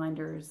needle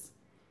minders.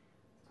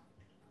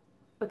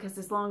 Because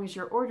as long as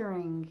you're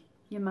ordering,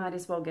 you might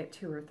as well get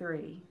 2 or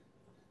 3.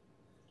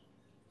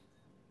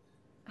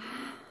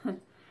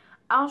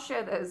 I'll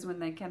show those when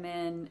they come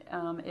in.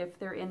 If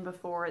they're in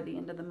before the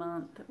end of the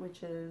month,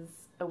 which is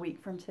a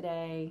week from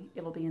today,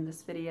 it'll be in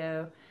this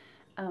video.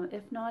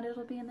 If not,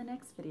 it'll be in the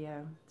next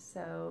video.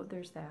 So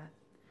there's that.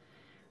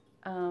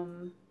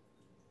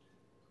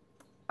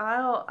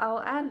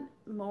 I'll add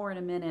more in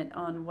a minute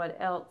on what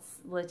else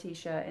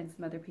Letitia and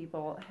some other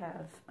people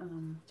have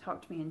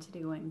talked me into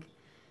doing.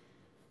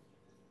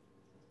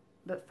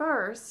 But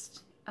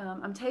first,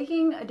 I'm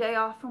taking a day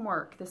off from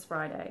work this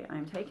Friday.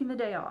 I'm taking the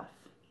day off.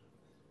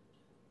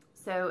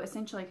 So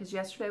essentially, because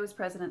yesterday was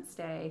President's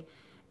Day,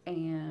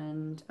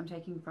 and I'm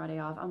taking Friday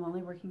off, I'm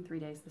only working 3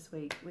 days this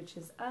week, which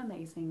is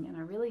amazing, and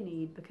I really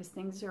need, because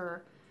things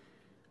are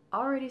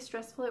already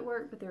stressful at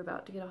work, but they're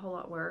about to get a whole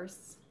lot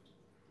worse.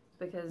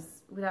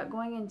 Because without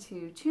going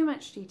into too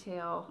much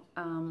detail,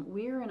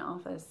 we're an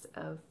office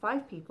of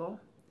 5 people,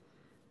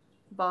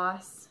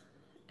 boss,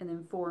 and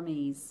then 4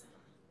 me's.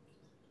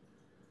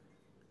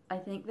 I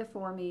think the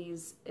 4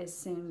 me's is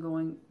soon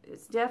going,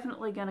 it's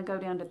definitely going to go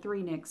down to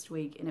 3 next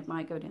week, and it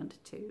might go down to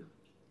 2.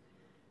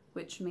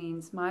 Which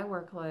means my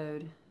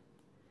workload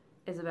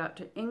is about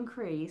to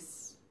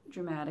increase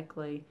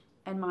dramatically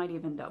and might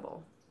even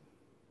double.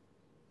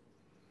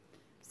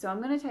 So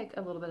I'm going to take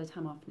a little bit of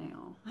time off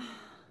now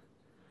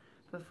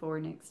before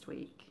next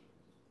week.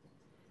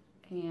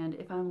 And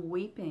if I'm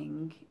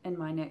weeping in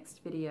my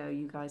next video,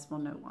 you guys will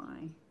know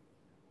why.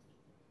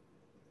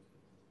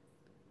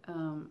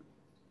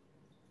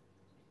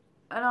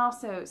 And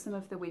also, some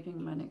of the weeping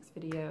in my next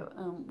video,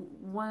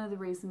 one of the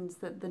reasons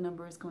that the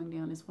number is going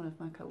down is one of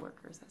my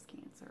coworkers has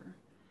cancer.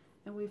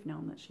 And we've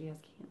known that she has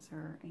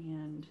cancer,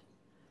 and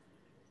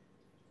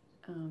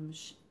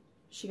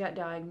she got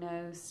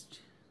diagnosed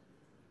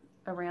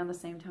around the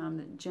same time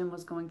that Jim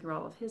was going through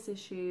all of his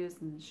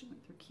issues, and she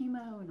went through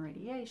chemo and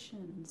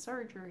radiation and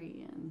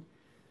surgery,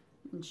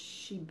 and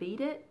she beat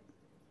it,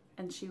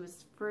 and she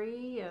was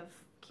free of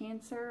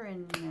cancer,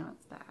 and now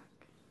it's back.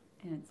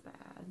 And it's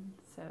bad.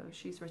 So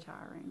she's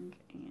retiring,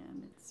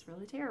 and it's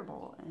really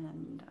terrible,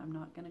 and I'm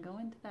not going to go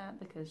into that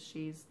because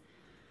she's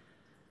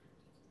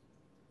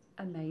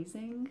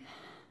amazing.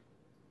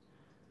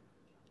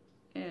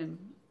 And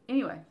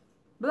anyway,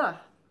 blah.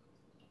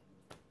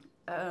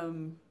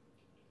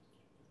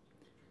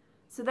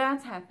 So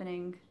that's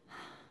happening.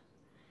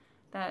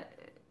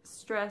 That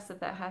stress of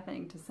that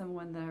happening to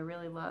someone that I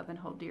really love and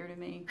hold dear to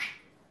me,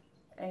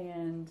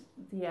 and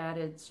the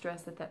added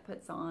stress that that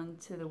puts on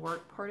to the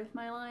work part of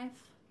my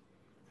life,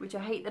 which I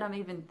hate that I'm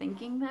even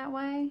thinking that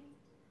way,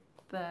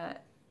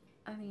 but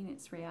I mean,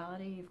 it's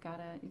reality. You've got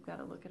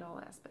to look at all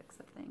aspects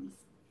of things.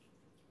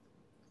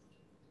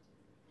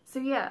 So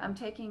yeah,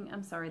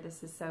 I'm sorry,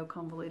 this is so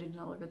convoluted and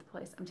all over the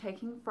place. I'm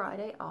taking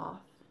Friday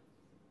off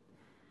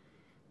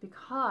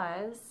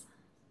because,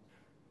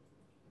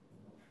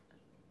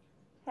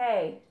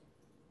 hey,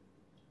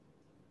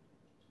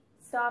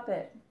 stop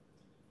it.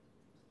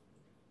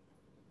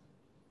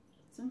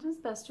 Sometimes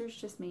Buster's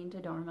just mean to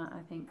Dharma,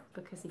 I think,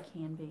 because he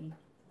can be.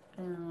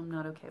 And I'm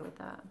not okay with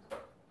that.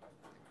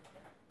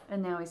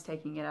 And now he's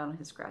taking it out on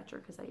his scratcher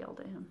because I yelled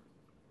at him.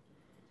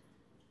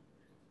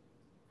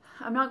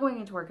 I'm not going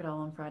into work at all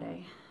on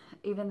Friday.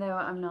 Even though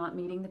I'm not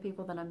meeting the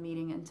people that I'm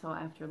meeting until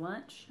after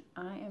lunch,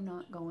 I am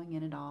not going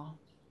in at all.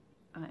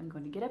 I am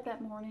going to get up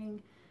that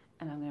morning,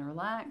 and I'm going to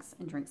relax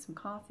and drink some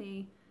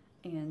coffee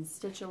and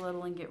stitch a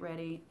little and get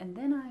ready. And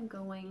then I'm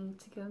going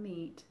to go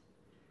meet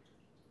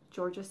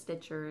Georgia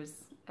Stitchers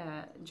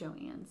at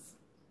Joann's.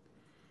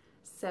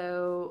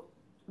 So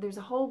there's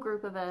a whole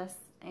group of us,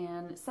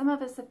 and some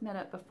of us have met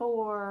up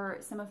before,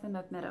 some of them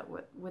have met up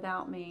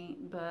without me,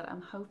 but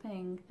I'm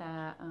hoping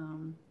that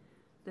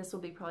this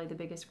will be probably the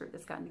biggest group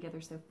that's gotten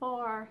together so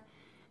far.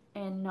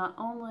 And not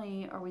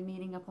only are we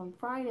meeting up on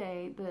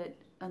Friday, but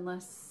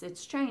unless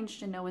it's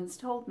changed and no one's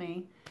told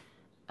me,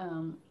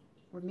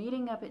 we're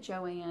meeting up at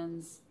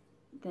Joann's,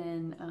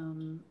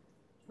 then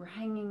we're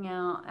hanging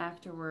out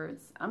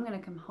afterwards. I'm going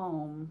to come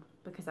home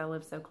because I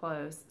live so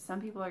close.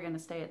 Some people are going to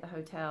stay at the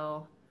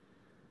hotel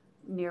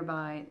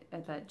nearby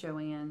at that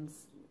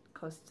Joann's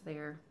close to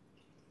there.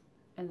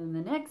 And then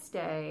the next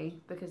day,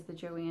 because the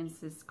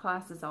Joann's is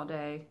classes all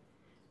day,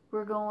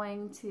 we're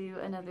going to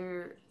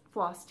another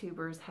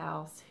Flosstuber's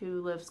house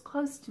who lives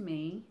close to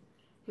me,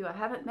 who I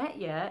haven't met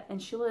yet,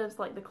 and she lives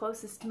like the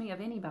closest to me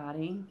of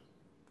anybody,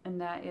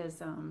 and that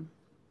is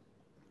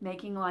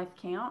Making Life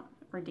Count,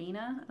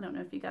 Radina. I don't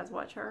know if you guys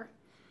watch her.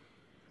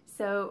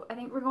 So I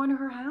think we're going to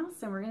her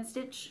house and we're going to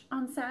stitch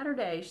on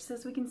Saturday. She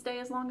says we can stay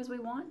as long as we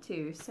want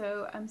to,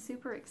 so I'm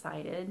super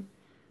excited.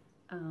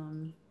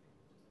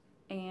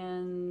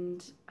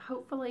 And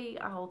hopefully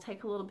I'll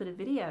take a little bit of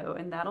video,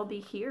 and that'll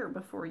be here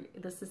before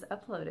this is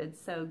uploaded.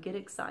 So get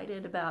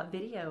excited about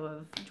video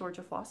of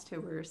Georgia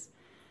Flosstubers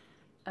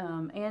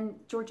and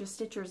Georgia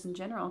Stitchers in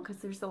general, because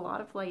there's a lot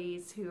of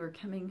ladies who are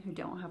coming who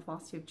don't have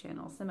Flosstube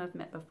channels. Some I've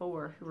met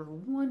before who are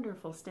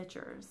wonderful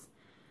stitchers.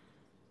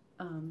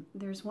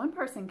 There's one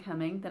person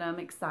coming that I'm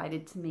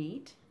excited to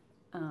meet.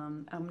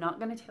 I'm not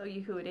going to tell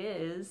you who it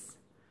is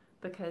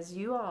because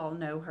you all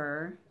know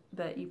her,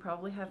 but you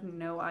probably have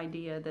no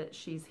idea that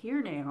she's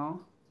here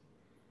now.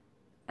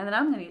 And then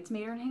I'm going to get to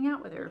meet her and hang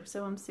out with her,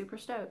 so I'm super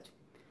stoked.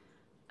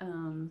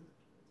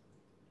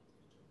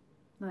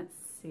 Let's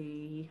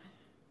see.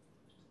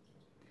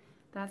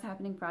 That's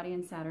happening Friday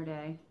and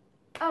Saturday.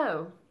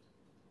 Oh,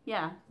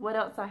 yeah, what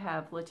else I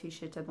have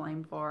Letitia to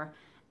blame for,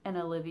 and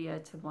Olivia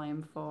to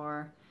blame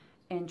for,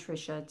 and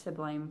Trisha to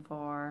blame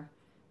for,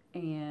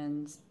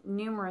 and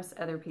numerous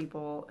other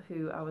people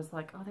who I was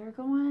like, oh, they're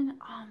going?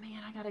 Oh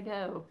man, I gotta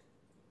go.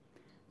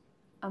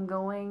 I'm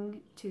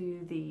going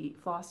to the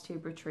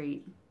Flosstube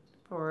retreat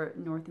for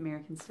North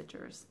American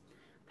Stitchers.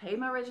 Paid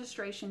my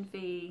registration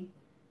fee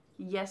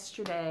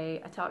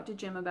yesterday. I talked to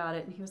Jim about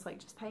it and he was like,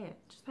 just pay it,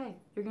 just pay.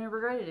 You're gonna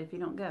regret it if you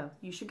don't go.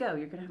 You should go,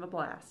 you're gonna have a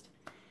blast.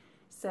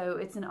 So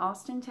it's in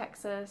Austin,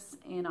 Texas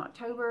in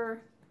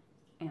October,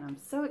 and I'm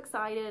so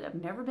excited.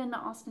 I've never been to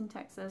Austin,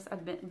 Texas.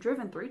 I've been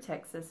driven through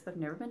Texas, but I've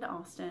never been to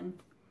Austin.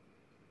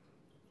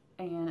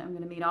 And I'm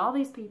gonna meet all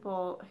these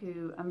people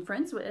who I'm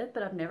friends with,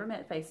 but I've never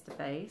met face to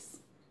face,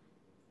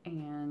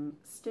 and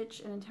stitch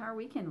an entire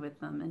weekend with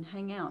them and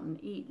hang out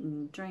and eat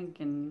and drink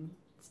and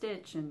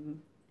stitch and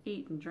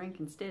eat and drink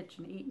and stitch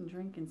and eat and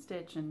drink and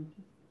stitch, and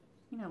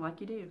you know, like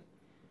you do.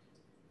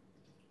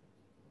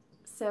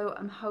 So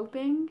I'm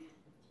hoping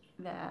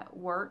that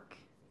work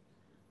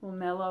will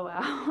mellow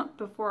out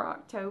before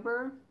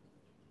October,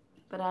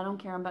 but I don't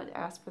care. I'm about to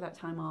ask for that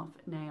time off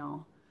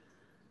now,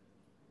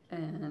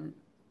 and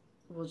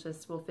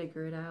we'll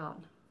figure it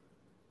out.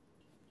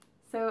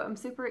 So I'm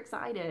super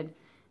excited,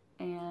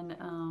 and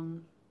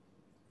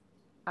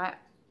I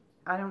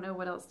don't know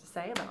what else to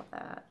say about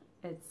that.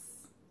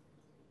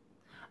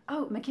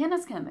 Oh,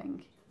 McKenna's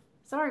coming.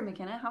 Sorry,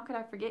 McKenna, how could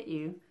I forget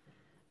you?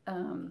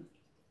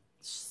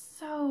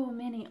 So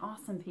many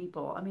awesome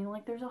people. I mean,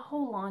 like, there's a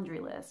whole laundry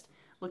list.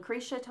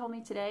 Lucretia told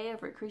me today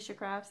over at Cretia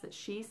Crafts that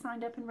she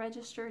signed up and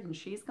registered and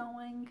she's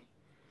going.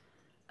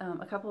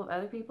 A couple of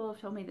other people have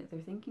told me that they're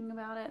thinking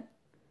about it.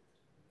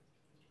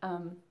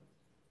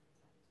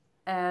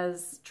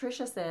 As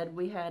Trisha said,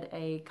 we had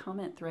a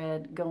comment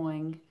thread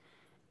going,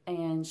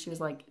 and she was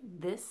like,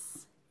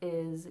 this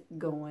is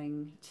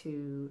going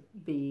to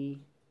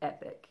be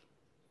epic.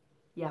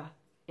 Yeah,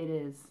 it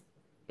is.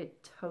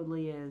 It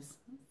totally is.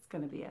 It's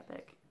going to be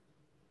epic.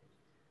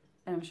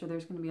 And I'm sure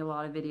there's going to be a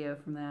lot of video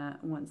from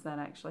that once that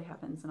actually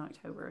happens in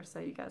October, so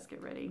you guys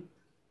get ready.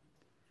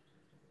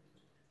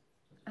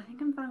 I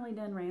think I'm finally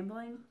done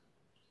rambling.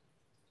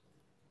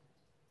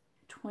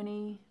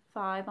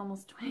 25,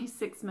 almost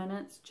 26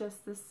 minutes,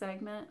 just this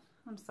segment.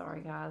 I'm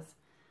sorry, guys.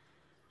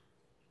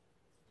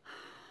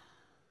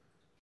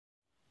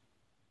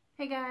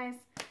 Hey guys,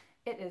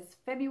 it is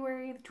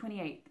February the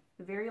 28th,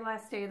 the very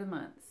last day of the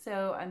month.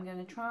 So I'm going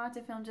to try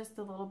to film just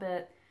a little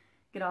bit,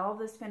 get all of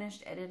this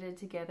finished, edited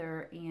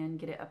together, and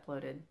get it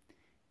uploaded.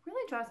 It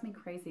really drives me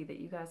crazy that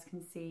you guys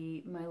can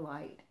see my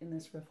light in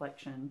this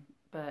reflection,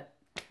 but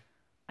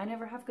I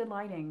never have good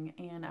lighting,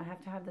 and I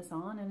have to have this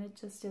on, and it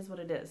just is what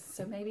it is.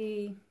 So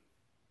maybe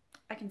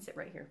I can sit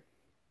right here.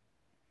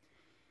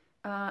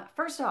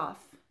 First off,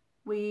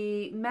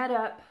 we met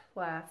up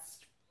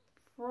last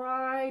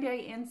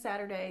Friday and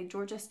Saturday,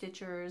 Georgia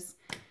Stitchers.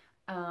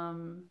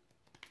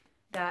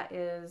 That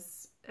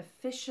is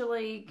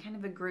officially kind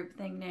of a group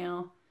thing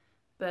now.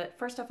 But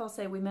first off, I'll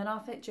say we met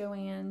off at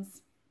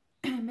Joann's.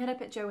 Met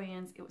up at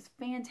Joann's. It was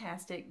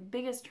fantastic.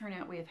 Biggest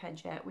turnout we have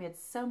had yet. We had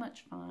so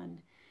much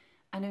fun.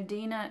 I know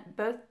Dina,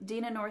 both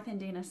Dina North and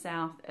Dina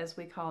South, as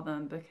we call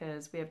them,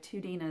 because we have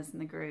two Dinas in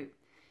the group.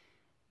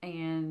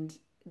 And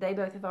they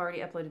both have already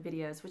uploaded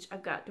videos, which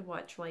I've got to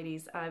watch,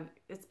 ladies.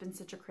 It's been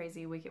such a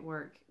crazy week at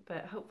work,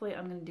 but hopefully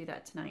I'm going to do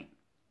that tonight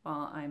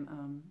while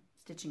I'm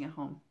stitching at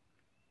home.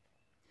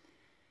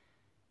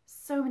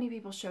 So many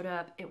people showed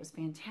up. It was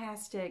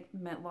fantastic.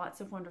 Met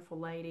lots of wonderful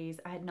ladies.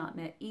 I had not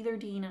met either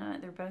Dina.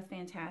 They're both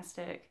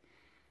fantastic.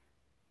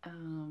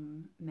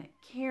 Met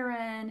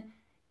Karen.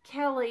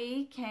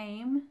 Kelly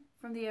came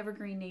from the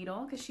Evergreen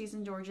Needle because she's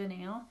in Georgia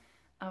now.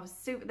 I was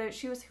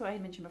she was who I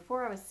had mentioned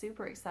before. I was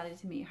super excited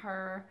to meet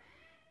her.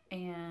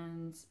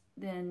 And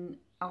then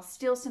I'll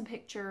steal some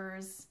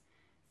pictures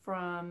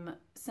from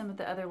some of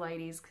the other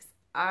ladies because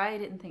I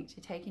didn't think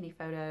to take any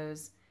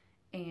photos,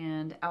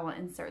 and I will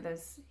insert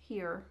those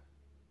here.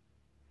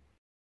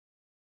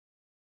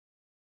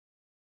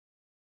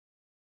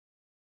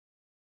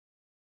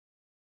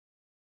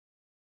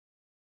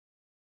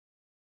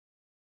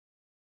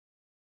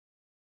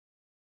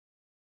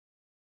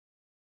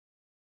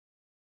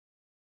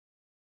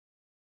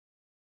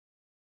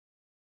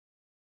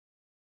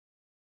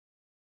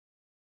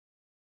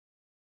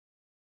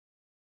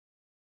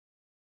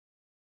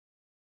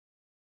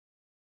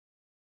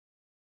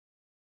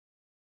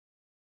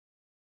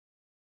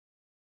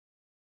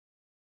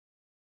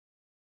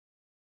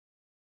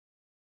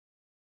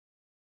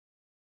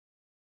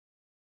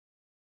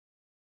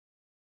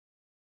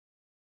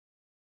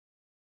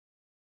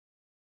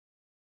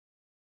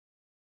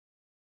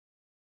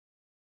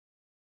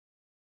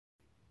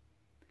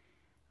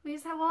 We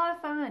just had a lot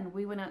of fun.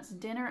 We went out to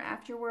dinner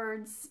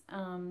afterwards.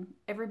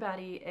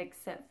 Everybody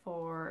except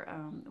for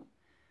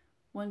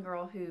one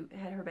girl who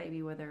had her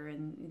baby with her,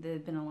 and it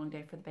had been a long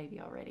day for the baby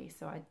already,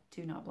 so I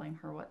do not blame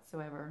her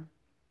whatsoever.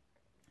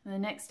 And the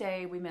next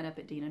day, we met up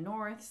at Dina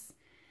North's,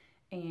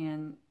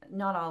 and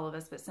not all of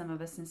us, but some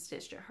of us, and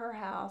stitched at her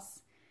house.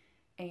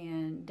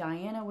 And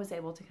Diana was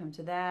able to come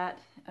to that.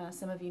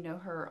 Some of you know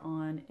her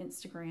on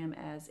Instagram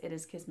as It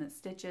Is Kismet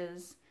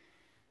Stitches.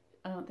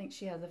 I don't think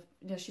she has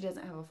no, she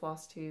doesn't have a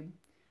Flosstube,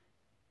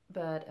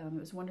 but it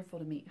was wonderful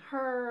to meet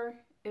her.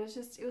 It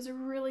was a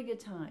really good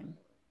time.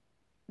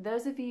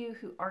 Those of you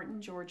who aren't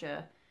in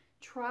Georgia,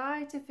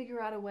 try to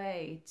figure out a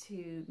way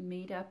to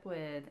meet up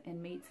with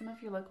and meet some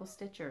of your local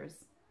stitchers.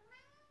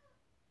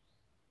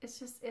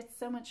 It's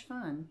so much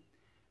fun.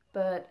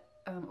 But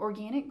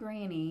Organic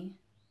Granny,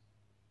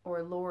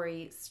 or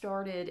Lori,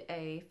 started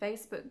a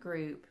Facebook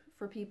group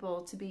for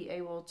people to be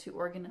able to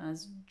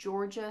organize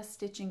Georgia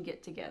stitching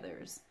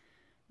get-togethers.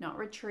 Not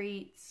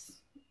retreats,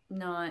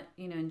 not,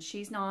 and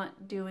she's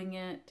not doing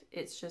it.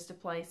 It's just a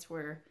place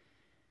where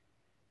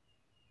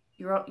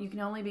you can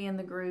only be in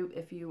the group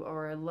if you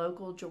are a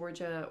local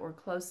Georgia or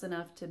close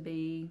enough to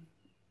be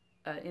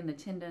in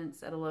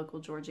attendance at a local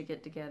Georgia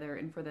get-together,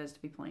 and for those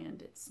to be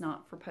planned. It's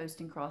not for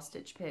posting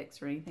cross-stitch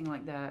pics or anything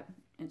like that.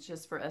 It's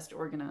just for us to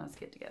organize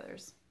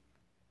get-togethers.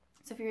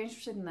 So if you're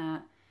interested in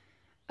that,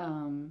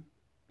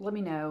 let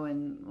me know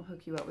and we'll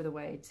hook you up with a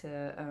way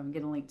to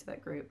get a link to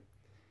that group.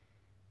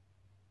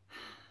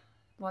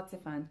 Lots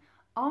of fun.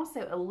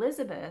 Also,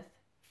 Elizabeth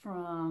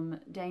from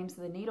Dames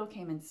of the Needle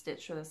came and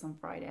stitched with us on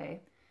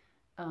Friday.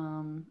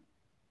 And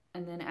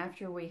then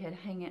after we had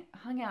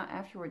hung out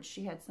afterwards,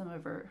 she had some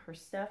of her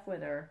stuff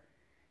with her.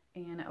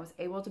 And I was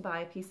able to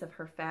buy a piece of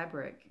her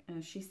fabric.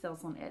 And she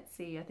sells on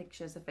Etsy. I think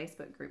she has a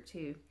Facebook group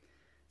too.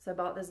 So I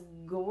bought this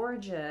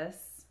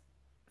gorgeous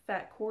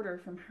fat quarter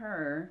from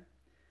her.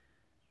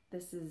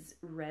 This is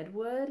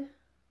redwood.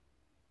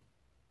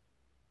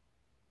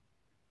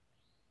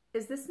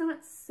 Is this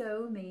not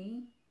so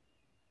me?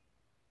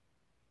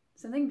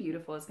 Something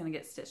beautiful is going to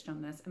get stitched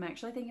on this. I'm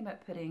actually thinking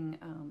about putting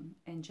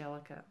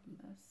Angelica on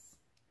this.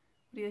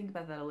 What do you think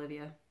about that,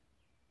 Olivia?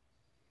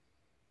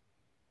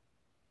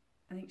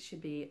 I think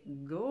she'd be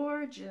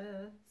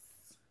gorgeous.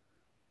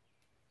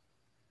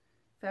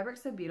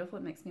 Fabric's so beautiful,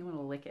 it makes me want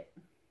to lick it.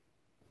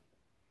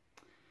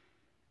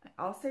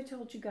 I also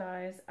told you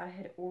guys I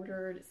had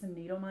ordered some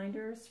needle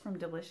minders from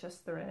Delicious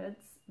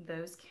Threads.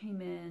 Those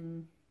came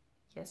in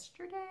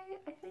yesterday,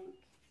 I think.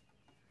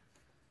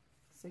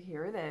 So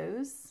here are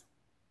those.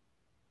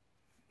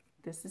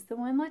 This is the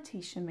one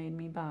Letitia made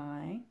me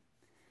buy.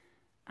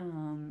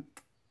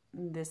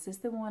 This is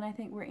the one I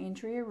think where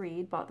Andrea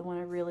Reed bought the one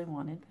I really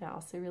wanted, but I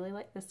also really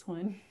like this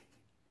one.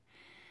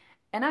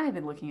 And I have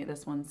been looking at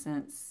this one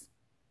since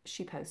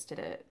she posted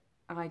it.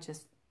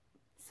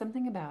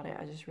 Something about it,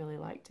 I just really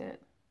liked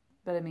it.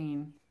 But I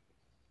mean,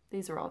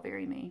 these are all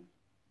very me.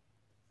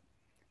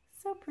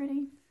 So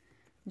pretty.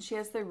 And she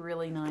has the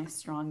really nice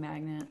strong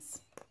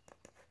magnets.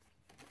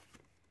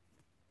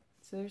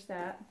 So there's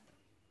that.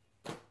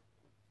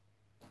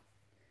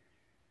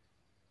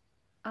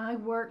 I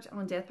worked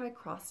on Death by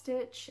Cross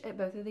Stitch at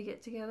both of the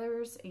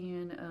get-togethers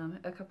and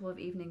a couple of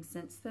evenings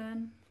since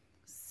then.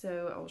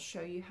 So I'll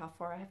show you how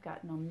far I've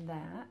gotten on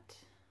that.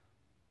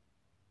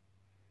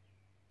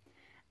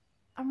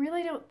 I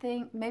really don't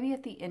think, maybe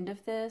at the end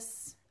of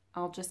this,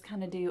 I'll just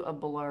kind of do a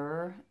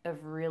blur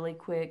of really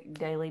quick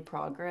daily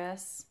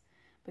progress,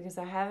 because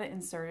I haven't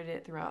inserted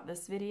it throughout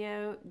this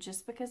video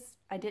just because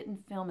I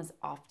didn't film as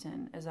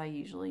often as I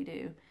usually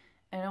do.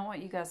 And I don't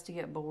want you guys to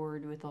get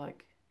bored with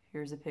like,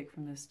 here's a pic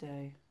from this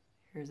day,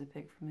 here's a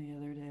pic from the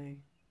other day,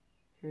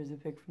 here's a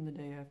pic from the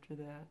day after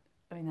that.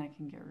 I mean, that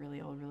can get really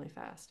old really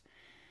fast.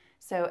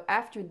 So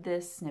after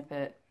this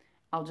snippet,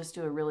 I'll just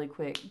do a really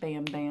quick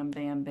bam, bam,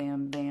 bam,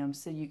 bam, bam,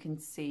 so you can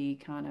see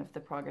kind of the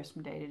progress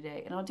from day to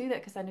day. And I'll do that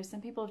because I know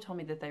some people have told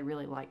me that they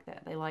really like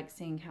that. They like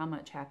seeing how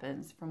much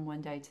happens from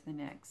one day to the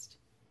next.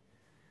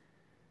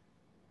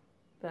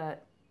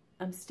 But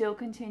I'm still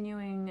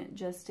continuing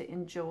just to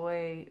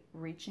enjoy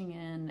reaching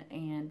in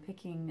and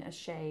picking a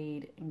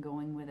shade and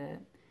going with it.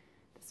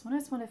 This one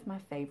is one of my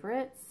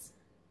favorites.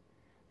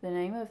 The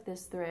name of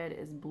this thread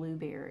is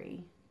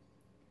Blueberry.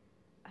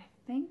 I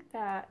think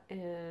that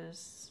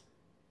is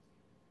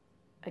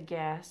a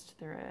gassed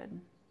thread,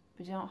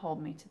 but don't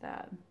hold me to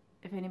that.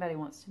 If anybody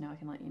wants to know, I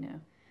can let you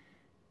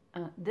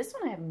know. This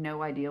one I have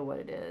no idea what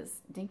it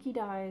is. Dinky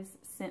Dyes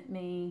sent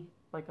me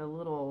like a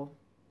little,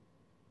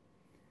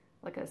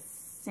 like a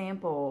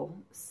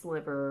sample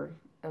sliver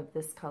of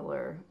this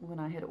color when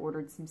I had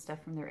ordered some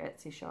stuff from their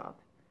Etsy shop.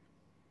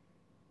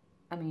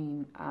 I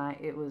mean,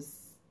 it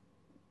was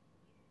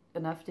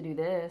enough to do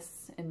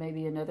this and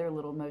maybe another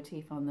little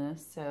motif on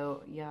this,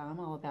 so yeah, I'm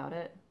all about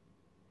it.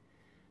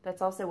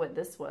 That's also what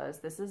this was.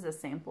 This is a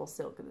sample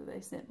silk that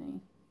they sent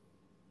me.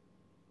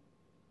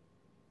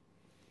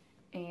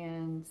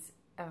 And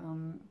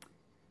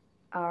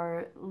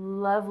our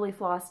lovely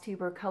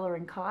Flosstuber Color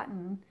and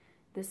Cotton,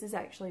 this is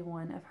actually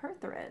one of her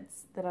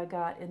threads that I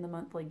got in the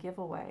monthly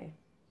giveaway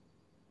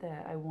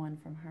that I won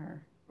from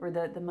her, or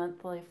the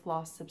monthly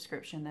floss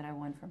subscription that I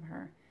won from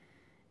her.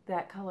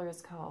 That color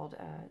is called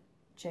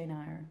Jane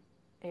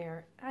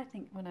Eyre. I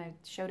think when I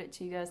showed it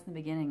to you guys in the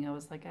beginning, I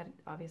was like, I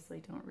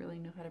obviously don't really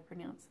know how to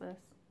pronounce this.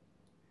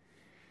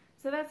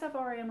 So that's how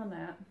far I am on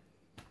that.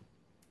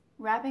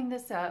 Wrapping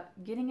this up,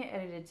 getting it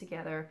edited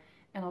together,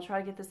 and I'll try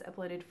to get this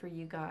uploaded for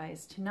you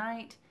guys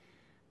tonight.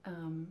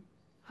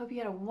 Hope you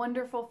had a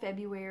wonderful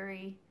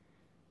February,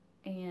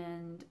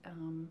 and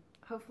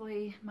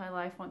hopefully my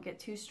life won't get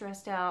too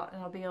stressed out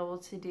and I'll be able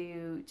to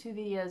do 2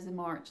 videos in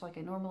March like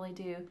I normally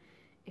do.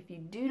 If you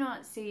do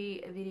not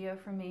see a video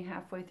from me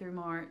halfway through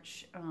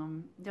March,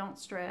 don't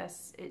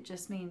stress. It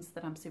just means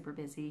that I'm super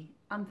busy.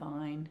 I'm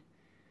fine.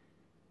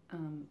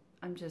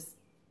 I'm just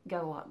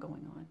got a lot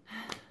going on.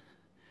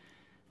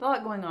 A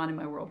lot going on in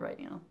my world right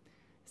now.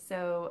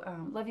 So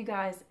love you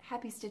guys.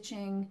 Happy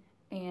stitching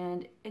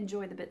and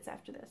enjoy the bits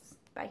after this.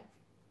 Bye.